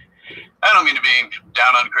at, I don't mean to be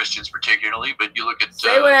down on Christians particularly, but you look at...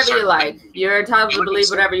 Say whatever you like. You're entitled to believe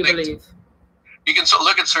whatever you believe. you can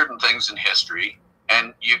look at certain things in history,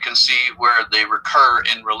 and you can see where they recur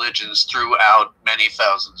in religions throughout many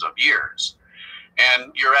thousands of years.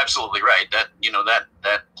 And you're absolutely right that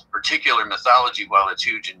that particular mythology, while it's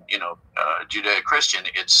huge in Judeo-Christian,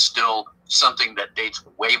 it's still something that dates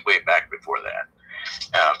way back before that.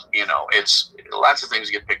 It's lots of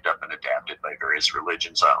things get picked up and adapted by various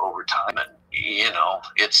religions over time, and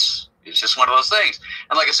it's just one of those things.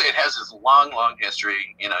 And like I say, it has this long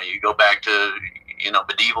history. You go back to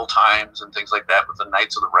medieval times and things like that with the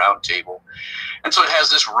Knights of the Round Table, and so it has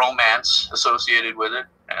this romance associated with it.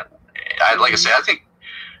 And like I say, I think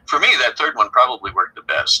for me that third one probably worked the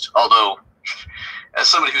best. Although, as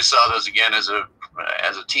somebody who saw those again as a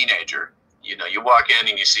teenager, you walk in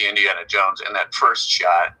and you see Indiana Jones, and that first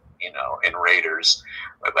shot, in Raiders,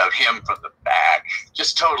 about him from the back,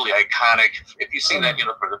 just totally iconic. If you've seen that,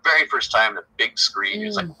 for the very first time, the big screen,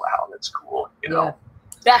 it's like, wow, that's cool, know.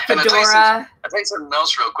 That fedora. I'll tell you something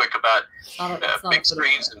else real quick about big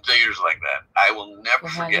screens and theaters like that. I will never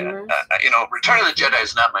forget. Return of the Jedi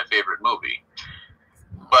is not my favorite movie.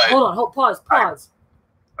 But hold on, pause.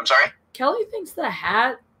 I'm sorry? Kelly thinks the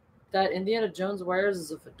hat that Indiana Jones wears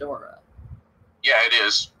is a fedora. Yeah, it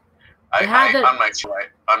is. On my show,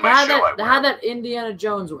 the hat that Indiana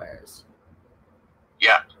Jones wears.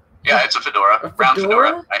 Yeah, it's a fedora. A brown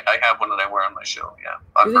fedora. I have one that I wear on my show. Yeah,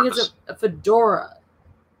 on purpose. Think it's a fedora?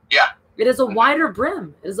 Yeah. It is a wider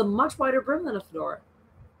brim. It is a much wider brim than a fedora.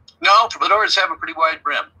 No, fedoras have a pretty wide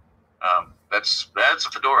brim. That's a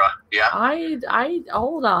fedora. Yeah. I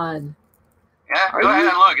hold on. Yeah, go ahead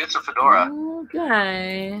and look. It's a fedora.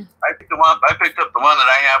 Okay. I picked up the one that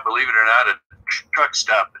I have, believe it or not, at a truck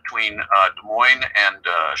stop between Des Moines and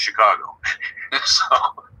Chicago.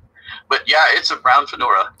 But yeah, it's a brown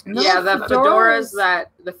fedora. Yeah, the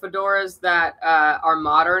fedoras that are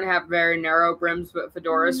modern have very narrow brims, but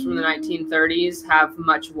fedoras from the 1930s have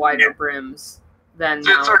much wider brims than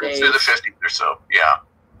nowadays. Through the 50s or so, yeah.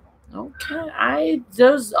 Okay,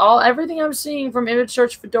 everything I'm seeing from Image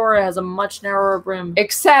Search fedora has a much narrower brim,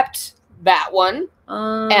 except that one.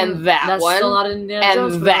 And that that's one. Still not Indiana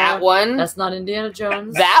Jones. And that one. That's not Indiana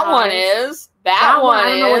Jones. That one is. That one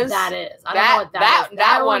is. I don't know what that is. I don't know what that is.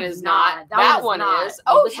 That one is not. That one is.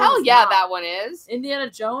 Oh, hell yeah, that one is. Indiana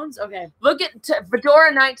Jones? Okay. Look at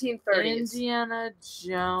fedora 1930s. Indiana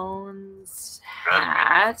Jones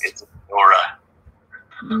hat. It's a fedora.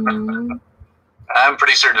 I'm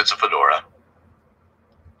pretty certain it's a fedora.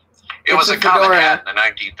 It was a common hat in the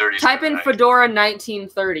 1930s. Type in fedora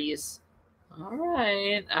 1930s. All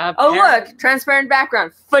right. Oh, look. Transparent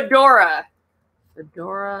background. Fedora.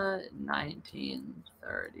 Fedora 1930s.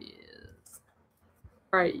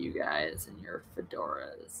 All right, you guys and your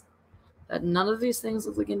fedoras. None of these things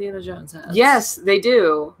look like Indiana Jones hats. Yes, they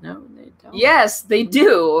do. No, they don't. Yes, they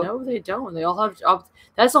do. No, they don't. They all have...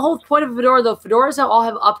 That's the whole point of a fedora, though. Fedoras all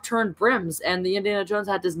have upturned brims, and the Indiana Jones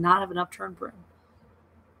hat does not have an upturned brim.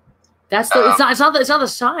 It's not the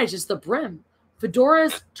size, it's the brim.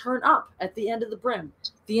 Fedoras turn up at the end of the brim.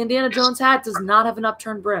 The Indiana Jones hat does not have an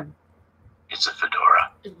upturned brim. It's a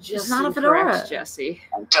fedora. It's not a fedora, Jesse.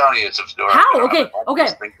 I'm telling you, it's a fedora. How? Okay.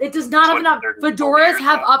 It does not have enough. Fedoras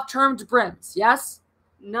have upturned brims. Yes.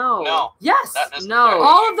 No. Yes. No.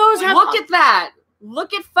 All of those have. Look at that.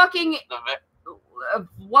 Look at fucking.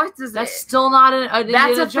 What is That's still not an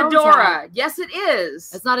Indiana That's a Jones fedora. Hat. Yes, it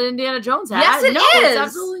is. It's not an Indiana Jones hat. Yes, it is. It's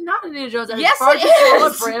absolutely not an Indiana Jones hat. Yes, it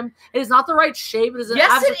is. Brim. It is not the right shape. It is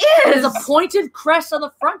yes, it is. It is a pointed crest on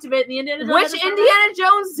the front of it. And the Indiana Jones Which Indiana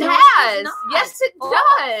Jones has? Yes, it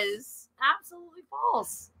does. Absolutely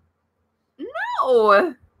false.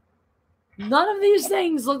 No. None of these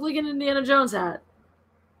things look like an Indiana Jones hat.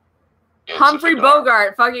 Humphrey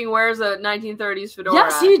Bogart fucking wears a 1930s fedora.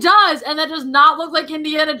 Yes, he does, and that does not look like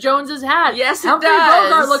Indiana Jones's hat. Yes, Humphrey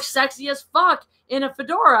Bogart looks sexy as fuck in a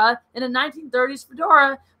fedora, in a 1930s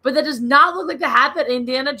fedora, but that does not look like the hat that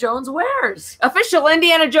Indiana Jones wears. Official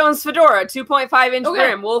Indiana Jones fedora, 2.5-inch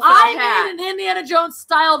brim, wolf hat. I made an Indiana Jones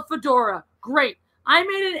styled fedora. Great. I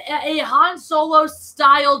made a Han Solo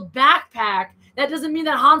styled backpack. That doesn't mean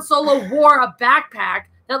that Han Solo wore a backpack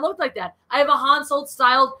that looked like that. I have a Han Solo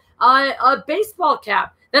styled a baseball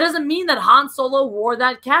cap. That doesn't mean that Han Solo wore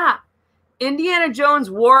that cap. Indiana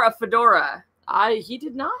Jones wore a fedora. He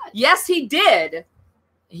did not. Yes, he did.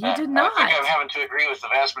 He did not. I think I'm having to agree with the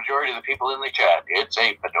vast majority of the people in the chat. It's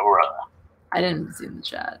a fedora. I didn't see in the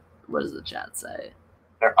chat. What does the chat say?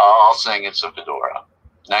 They're all saying it's a fedora.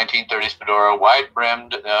 1930s fedora,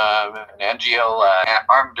 wide-brimmed, NGL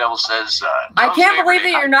Arm Devil says... I can't believe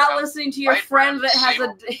that you're not listening to your friend that has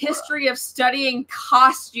a history of studying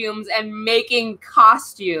costumes and making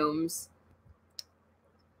costumes.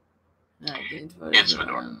 It's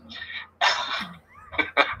fedora.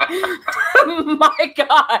 My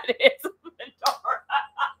God, it's fedora.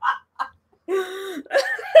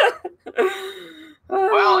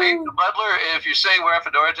 Well, the butler, if you're saying wearing a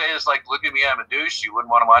fedora today is like, look at me, I'm a douche, you wouldn't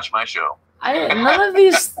want to watch my show. None of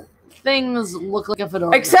these things look like a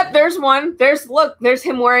fedora. Except there's one. There's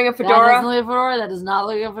him wearing a fedora. That doesn't look like a fedora. That does not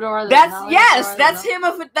look like a fedora. That's him.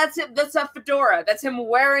 That's a fedora. That's him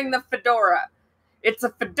wearing the fedora. It's a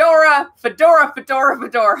fedora.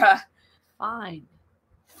 Fine.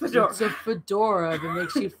 Fedora. It's a fedora that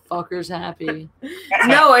makes you fuckers happy.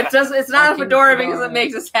 No, it doesn't. It's not a fedora because it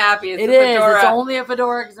makes us happy. It's a fedora. It's only a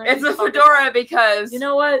fedora. It's a fedora because you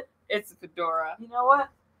know what? It's a fedora. You know what?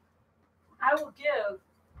 I will give.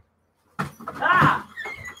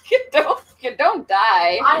 Don't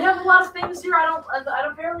die. I have a lot of things here. I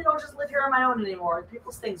apparently don't just live here on my own anymore.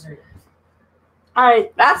 People's things are here. All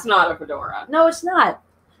right, that's not a fedora. No, it's not.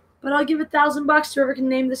 But I'll give $1,000 to whoever can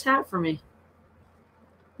name this hat for me.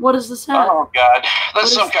 What is this hat? Oh God,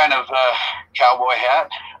 that's some kind of cowboy hat.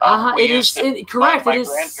 It is correct.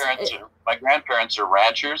 My grandparents are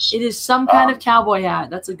ranchers. It is some kind of cowboy hat.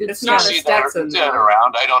 That's a good. It's not a Stetson. That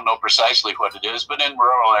around. I don't know precisely what it is, but in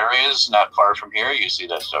rural areas, not far from here, you see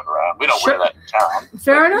that stuff around. We don't wear that in town.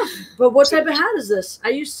 Fair enough. But what type of hat is this? I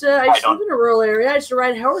used to live in a rural area. I used to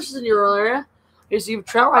ride horses in your rural area. I used to give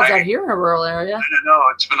trail rides out here in a rural area. I don't know.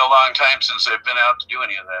 It's been a long time since I've been out to do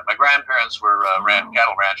any of that. My grandparents were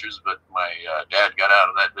cattle ranchers, but my dad got out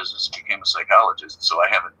of that business and became a psychologist, so I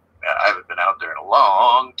haven't been out there in a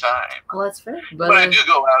long time. Well, that's fair. But when I do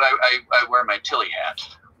go out, I wear my Tilly hat.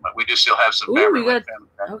 But we do still have some fabric.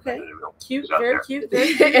 Okay. Cute. Very cute.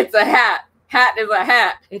 It's a hat. Hat is a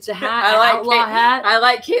hat. It's a hat. I like outlaw hat. I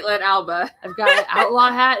like Caitlin Alba. I've got an outlaw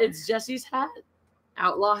hat. It's Jesse's hat.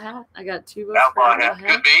 Outlaw hat. I got two votes for outlaw hat.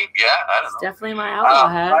 Could be. Yeah, I don't know. It's definitely my outlaw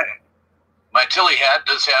hat. My Tilly hat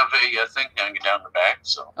does have a thing hanging down the back.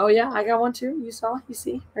 So. Oh yeah, I got one too. You saw? You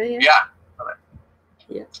see? Right here. Yeah.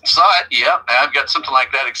 Yeah. Saw it. Yeah. I've got something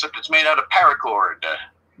like that, except it's made out of paracord.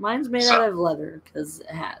 Mine's made out of leather because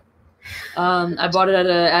a hat. I bought it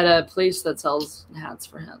at a place that sells hats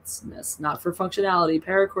for hats. Not for functionality.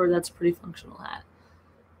 Paracord. That's a pretty functional hat.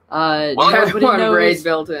 Nobody knows.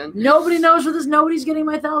 Built in. Nobody knows what this. Nobody's getting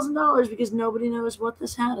my $1,000 because nobody knows what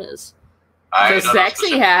this hat is. It's a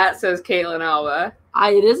sexy hat, says Caitlin Alba.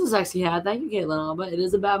 It is a sexy hat. Thank you, Caitlin Alba. It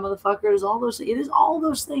is a bad motherfucker. It is all those. It is all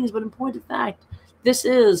those things. But in point of fact, this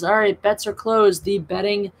is all right. Bets are closed. The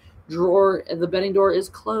betting door is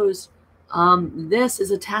closed. This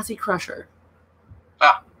is a Tassie Crusher.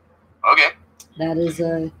 Ah, okay. That is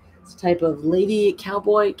a type of lady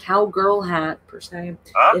cowgirl hat per se.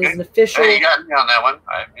 Okay. It is an official. You got me on that one.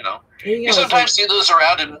 You sometimes see those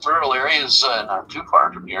around in rural areas, not too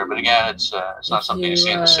far from here. But again, it's not something you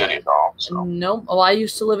see in the city at all. So. Nope. Well, I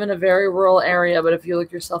used to live in a very rural area, but if you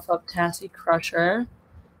look yourself up, Tassie Crusher,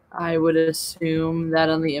 I would assume that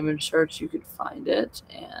on the image search you could find it,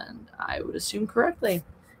 and I would assume correctly.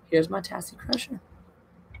 Here's my Tassie Crusher.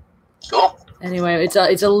 Cool. Anyway, it's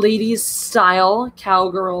a ladies' style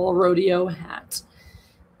cowgirl rodeo hat,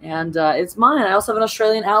 and it's mine. I also have an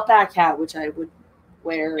Australian outback hat, which I would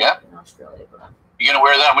wear in Australia. But you gonna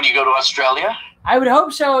wear that when you go to Australia? I would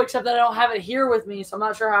hope so, except that I don't have it here with me, so I'm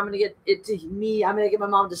not sure how I'm gonna get it to me. I'm gonna get my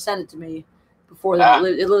mom to send it to me before that.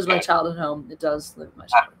 It lives my childhood home. It does live my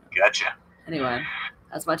childhood home. Gotcha. Anyway,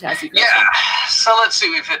 that's my Tassie. Yeah. So let's see.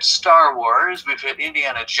 We've hit Star Wars. We've hit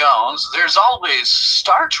Indiana Jones. There's always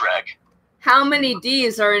Star Trek. How many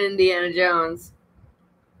D's are in Indiana Jones?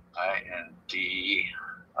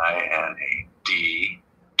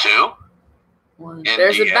 Two.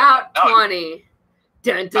 There's about 20.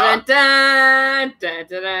 Dun dun dun dun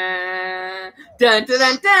dun dun dun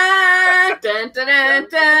dun dun dun dun dun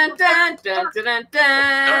dun dun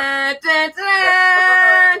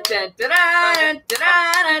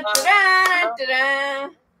dun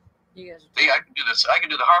dun. You guys. See, I can do this. I can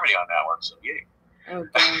do the harmony on that one. So yay.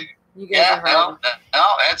 Okay. You guys are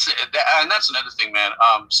no, that's another thing, man.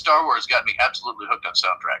 Star Wars got me absolutely hooked on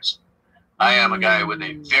soundtracks. I am a guy with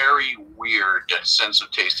a very weird sense of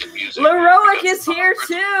taste in music. Leroic is here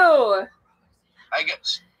too. I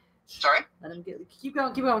guess. Sorry. Let him keep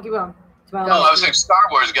going. I was saying Star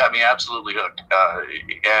Wars got me absolutely hooked,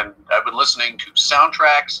 and I've been listening to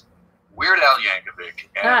soundtracks, Weird Al Yankovic,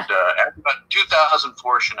 and after about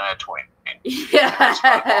 2004, Shania Twain. Yes,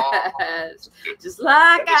 just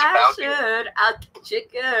like I should. I'll catch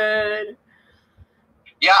it good.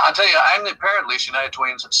 Yeah, I'll tell you, I'm apparently Shania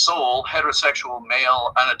Twain's sole heterosexual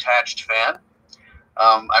male unattached fan.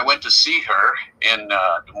 I went to see her in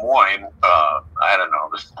Des Moines. I don't know,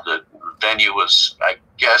 the venue was, I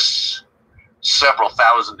guess, several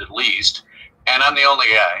thousand at least, and I'm the only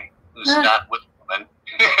guy who's not with a woman.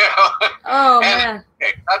 Oh, man.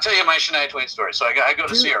 Okay, I'll tell you my Shania Twain story. So I go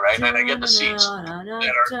to see her, right? And I get the seats that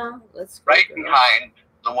are right behind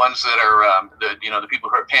the ones that are, the people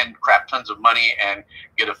who are paying crap tons of money and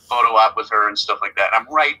get a photo op with her and stuff like that. I'm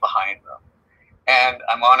right behind them. And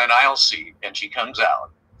I'm on an aisle seat, and she comes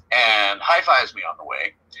out and high-fives me on the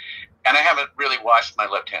way. And I haven't really washed my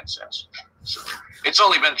left hand since. So it's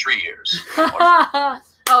only been 3 years.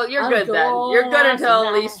 Oh, you're good then. You're good until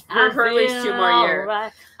at least for at least 2 more years.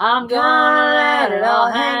 Right. I'm gonna let it all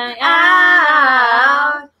hang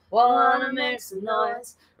out. Wanna make some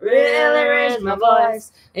noise, really raise my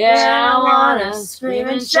voice. Yeah, I wanna scream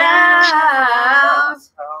and shout.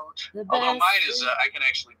 Although mine is, I can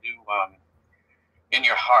actually do In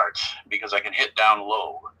Your Heart, because I can hit down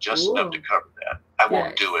low just enough to cover that. I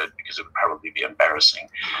won't do it because it would probably be embarrassing.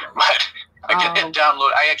 But I can hit down low.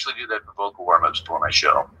 I actually do that for vocal warm-ups before my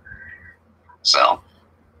show. So,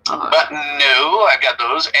 but no, I've got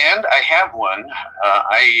those, and I have one.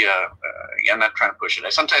 I'm not trying to push it. I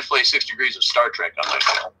sometimes play 6 degrees of Star Trek on my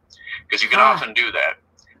show, because you can often do that.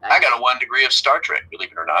 I got a 1 degree of Star Trek,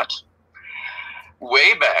 believe it or not.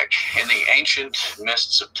 Way back in the ancient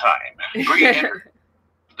mists of time,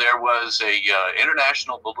 there was a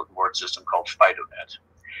international bulletin board system called FidoNet,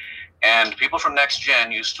 and people from Next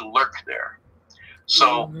Gen used to lurk there.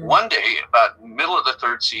 So one day, about middle of the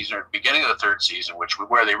 3rd season or beginning of the 3rd season,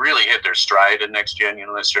 where they really hit their stride in Next Gen,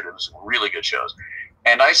 they started doing some really good shows.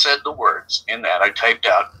 And I said the words in that. I typed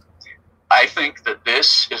out, "I think that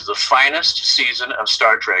this is the finest season of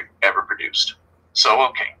Star Trek ever produced." So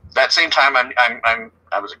okay, that same time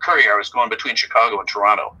I was a courier. I was going between Chicago and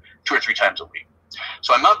Toronto 2 or 3 times a week.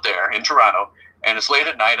 So I'm up there in Toronto, and it's late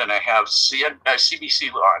at night, and I have CBC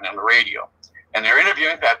on the radio, and they're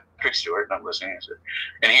interviewing Patrick Stewart, and I'm listening,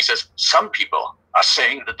 and he says, "Some people are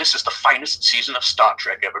saying that this is the finest season of Star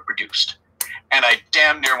Trek ever produced." And I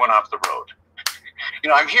damn near went off the road.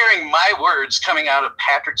 I'm hearing my words coming out of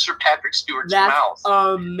Sir Patrick Stewart's mouth.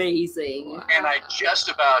 That's amazing. And I just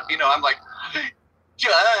about, I'm like,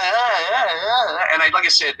 and like I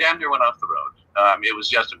said, damn near went off the road. It was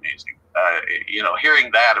just amazing.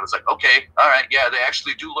 Hearing that, it was like, okay, all right, yeah, they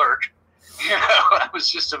actually do lurk. I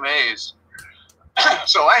was just amazed.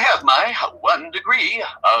 So I have my 1 degree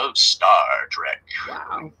of Star Trek.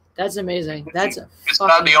 Wow, that's amazing. It's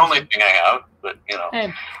not the only thing I have, but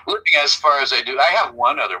looking as far as I do, I have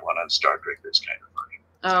one other one on Star Trek that's kind of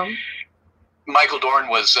funny. Michael Dorn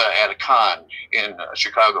was at a con in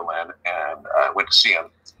Chicagoland, and I went to see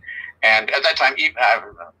him. And at that time, I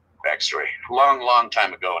remember backstory. Long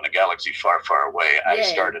time ago in a galaxy far, far away, I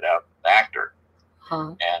started out an actor.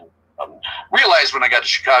 And realized when I got to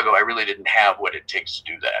Chicago, I really didn't have what it takes to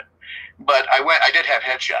do that. But I did have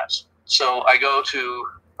headshots. So I go to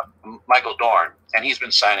Michael Dorn, and he's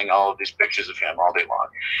been signing all of these pictures of him all day long.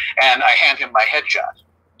 And I hand him my headshot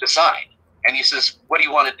to sign. And he says, "What do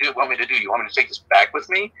you want me to do? You want me to take this back with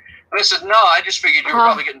me?" And I said, "No, I just figured you were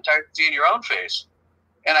probably getting tired of seeing your own face."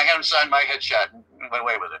 And I had him sign my headshot and went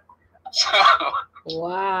away with it. So,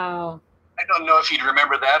 wow. I don't know if he'd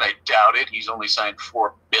remember that. I doubt it. He's only signed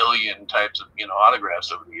 4 billion types of,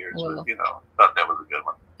 autographs over the years. Well, but, thought that was a good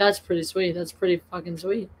one. That's pretty sweet. That's pretty fucking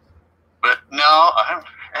sweet. But no, I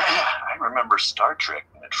remember Star Trek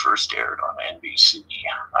when it first aired on NBC.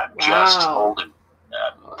 I'm just old enough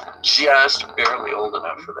for that. Just barely old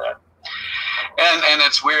enough for that. And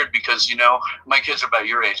it's weird because, my kids are about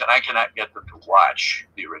your age, and I cannot get them to watch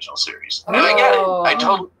the original series. And I get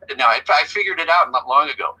it. I figured it out not long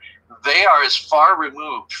ago. They are as far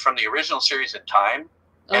removed from the original series in time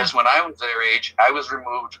as when I was their age, I was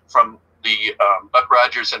removed from the Buck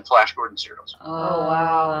Rogers and Flash Gordon serials. Oh,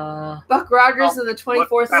 wow. Buck Rogers in the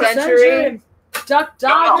 24th century. Duck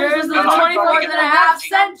Dodgers in the 24th and a half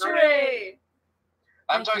century.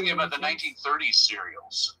 I'm talking about the 1930s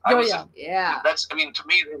serials. Yeah. To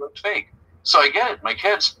me, they looked fake. So I get it. My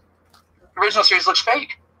kids, the original series looks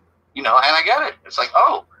fake. And I get it. It's like,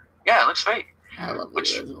 oh, yeah, it looks fake.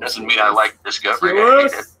 Which doesn't mean I like Discovery. I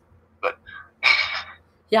hate it. But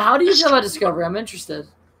yeah, how do you feel about Discovery? I'm interested.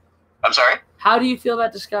 I'm sorry? How do you feel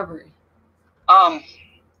about Discovery?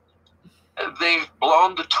 They've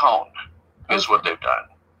blown the tone, is what they've done.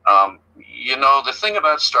 The thing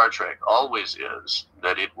about Star Trek always is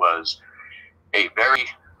that it was a very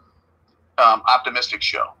optimistic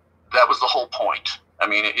show. That was the whole point. I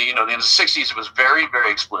mean, in the 60s, it was very, very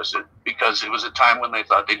explicit because it was a time when they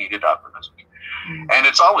thought they needed optimism. And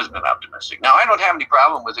it's always been optimistic. Now, I don't have any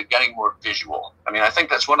problem with it getting more visual. I mean, I think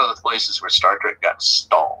that's one of the places where Star Trek got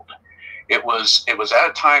stalled, It was at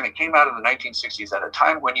a time, it came out in the 1960s at a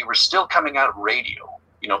time when you were still coming out of radio.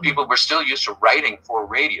 You know, people were still used to writing for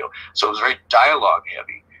radio. So it was very dialogue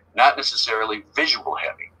heavy, not necessarily visual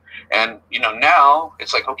heavy. And, you know, now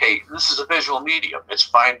it's like, okay, this is a visual medium. It's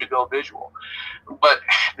fine to go visual. But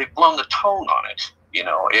they've blown the tone on it. You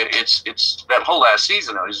know, it's that whole last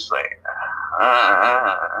season, I was just like,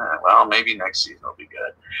 well, maybe next season will be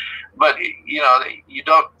good. But, you know, you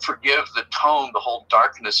don't forgive the tone, the whole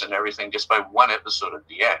darkness and everything just by one episode at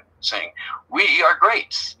the end saying, we are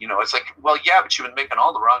great. You know, it's like, well, yeah, but you've been making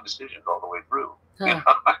all the wrong decisions all the way through. Huh. You know?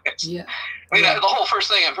 Yeah. I mean, the whole first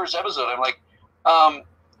episode, I'm like,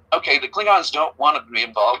 okay, the Klingons don't want to be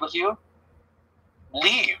involved with you.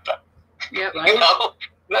 Leave. Yeah, right. You know,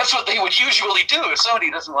 that's what they would usually do if somebody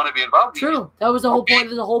doesn't want to be involved. True. That was the whole point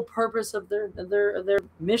of the whole purpose of their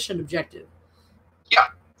mission objective. Yeah.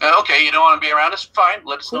 Okay, you don't want to be around us? Fine.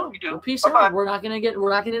 Let us know what you do. Well, peace out. We're not gonna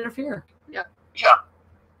interfere. Yeah. Yeah.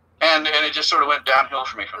 And it just sort of went downhill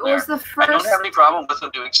for me from there. I don't have any problem with them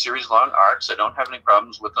doing series-long arcs. I don't have any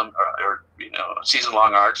problems with them, or you know,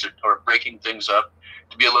 season-long arcs, or breaking things up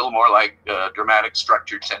to be a little more like dramatic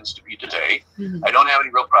structure tends to be today. Mm-hmm. I don't have any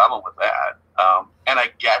real problem with that. And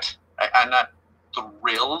I'm not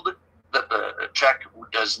thrilled that the Trek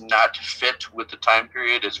does not fit with the time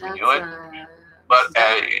period as we knew it. But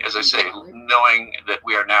as I say, knowing that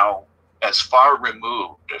we are now as far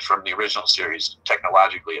removed from the original series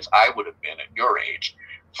technologically as I would have been at your age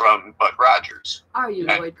from Buck Rogers. Are you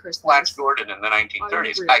Lloyd Christmas? Flash Gordon in the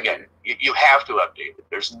 1930s. I get it. You have to update it.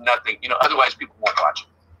 There's nothing, you know, otherwise people won't watch it.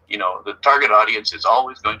 You know, the target audience is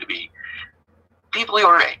always going to be people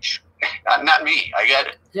your age. Not me. I get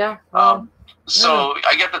it. Yeah. So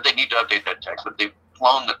I get that they need to update that text, but they've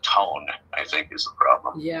blown the tone, I think, is the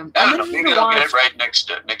problem. Yeah. I don't know. Maybe they'll get it right next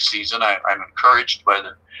season. I'm encouraged by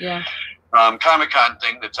the Comic-Con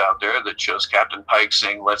thing that's out there that shows Captain Pike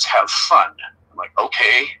saying, let's have fun. I'm like,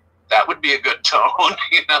 okay, that would be a good tone,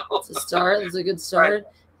 you know? It's a start. It's a good start. Right.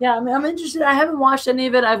 Yeah, I mean, I'm interested. I haven't watched any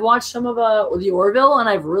of it. I've watched some of the Orville, and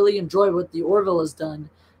I've really enjoyed what the Orville has done.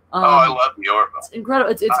 I love the Orville. It's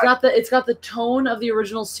incredible. It's got the tone of the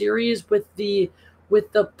original series with the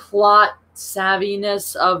plot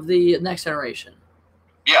savviness of the Next Generation.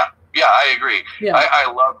 Yeah, I agree. Yeah. I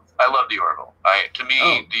love the Orville. To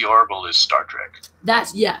me, the Orville is Star Trek.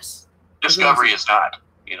 That's yes. Discovery is not.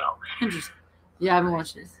 You know. Interesting. Yeah, I haven't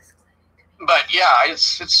watched it. But yeah,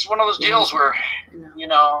 it's one of those deals where you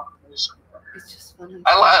know it's just fun.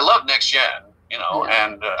 I love Next Gen. You know,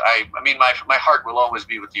 and I mean, my heart will always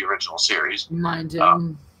be with the original series. Mine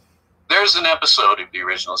too. There's an episode of the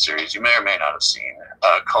original series you may or may not have seen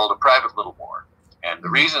called A Private Little War. And the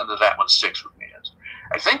reason that one sticks with me is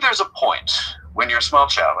I think there's a point when you're a small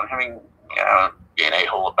child, and having, be an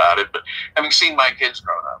a-hole about it, but having seen my kids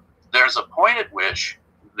grown up, there's a point at which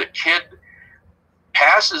the kid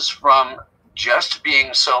passes from just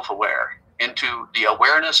being self-aware into the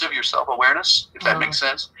awareness of your self-awareness, if that makes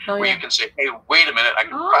sense, where you can say, hey, wait a minute, I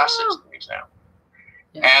can process things now.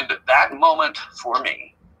 Yeah. And that moment for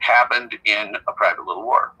me happened in A Private Little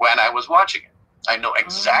War when I was watching it. I know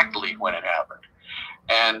exactly when it happened.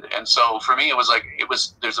 And so for me, it was like,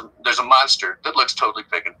 there's a monster that looks totally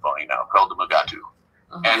fake and phony now called the Mugatu.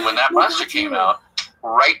 And when that monster came out,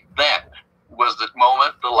 right then was the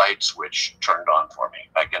moment the light switch turned on for me.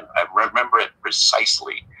 I remember it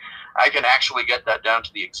precisely. I can actually get that down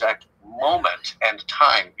to the exact moment and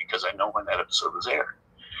time because I know when that episode was aired.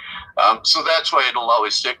 So that's why it'll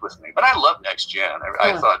always stick with me. But I love Next Gen.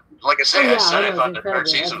 I thought, like I said, I thought the third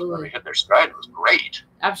season really hit their stride. It was great.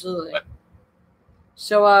 Absolutely. But,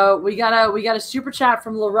 so we got a super chat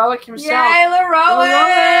from Leroic himself. Yay,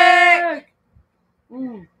 Leroic!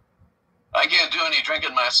 I can't do any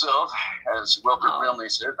drinking myself, as Wilford Brimley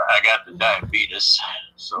said. I got the diabetes,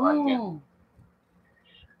 so I can't.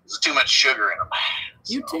 There's too much sugar in them.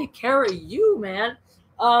 You take care of you, man.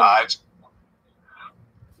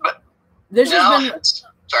 This has been.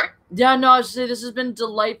 Sorry. Yeah, no, I was saying this has been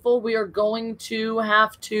delightful. We are going to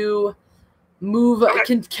have to move.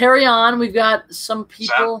 Can carry on. We've got some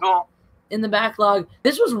people in the backlog.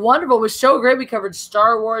 This was wonderful. It was so great. We covered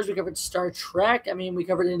Star Wars. We covered Star Trek. I mean, we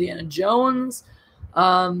covered Indiana Jones.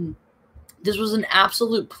 This was an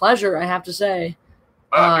absolute pleasure, I have to say.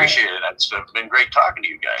 Well, I appreciate it. It's been great talking to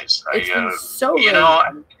you guys. It's been so you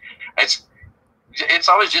know, it's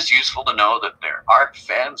always just useful to know that there are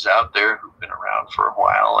fans out there who've been around for a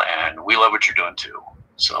while, and we love what you're doing too.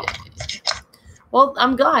 So, well,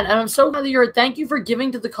 I'm glad, and I'm so glad that you're. Thank you for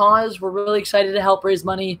giving to the cause. We're really excited to help raise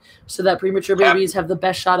money so that premature babies have the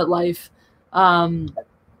best shot at life. Thank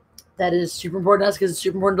that is super important to us because it's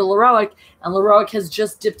super important to Leroic, and Leroic has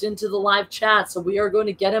just dipped into the live chat, so we are going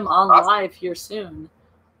to get him on live here soon.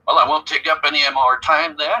 Well, I won't take up any more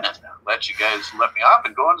time then, and let you guys let me off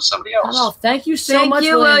and go on to somebody else. Oh, thank you so much,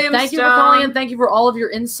 William. Thank you for calling in. Thank you for all of your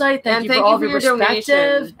insight. Thank you for all of your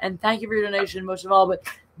perspective, and thank you for your donation most of all.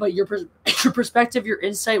 But your perspective, your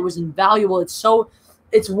insight was invaluable.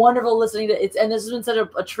 It's wonderful listening to it, and this has been such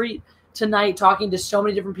a treat tonight, talking to so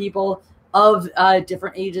many different people of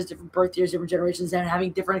different ages, different birth years, different generations, and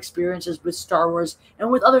having different experiences with Star Wars and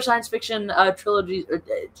with other science fiction trilogies, or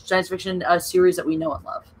science fiction series that we know and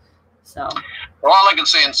love. So, well, all I can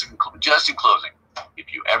say just in closing,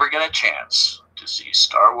 if you ever get a chance to see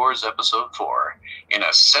Star Wars Episode 4 in a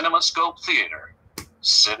CinemaScope theater,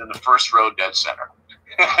 sit in the first row dead center.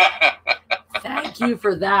 Thank you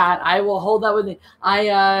for that. I will hold that with me.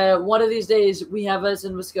 One of these days we have us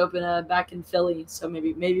in CinemaScope back in Philly, so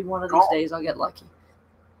maybe one of these days I'll get lucky.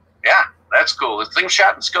 Yeah, that's cool. The thing's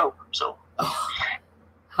shot in scope, so.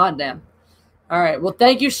 Hot damn. All right. Well,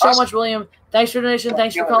 thank you so much, William. Thanks for your donation.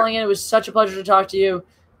 Thanks for calling in. It was such a pleasure to talk to you.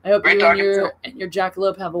 I hope you and your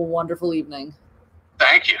jackalope have a wonderful evening.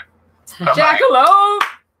 Thank you. Jackalope!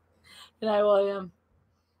 Good night, William.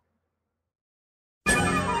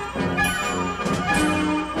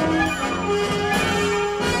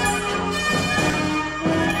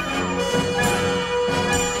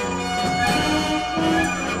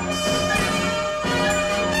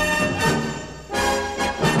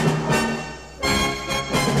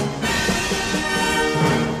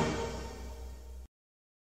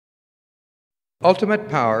 Ultimate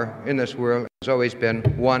power in this world has always been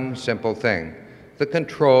one simple thing: the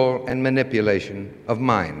control and manipulation of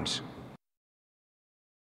minds.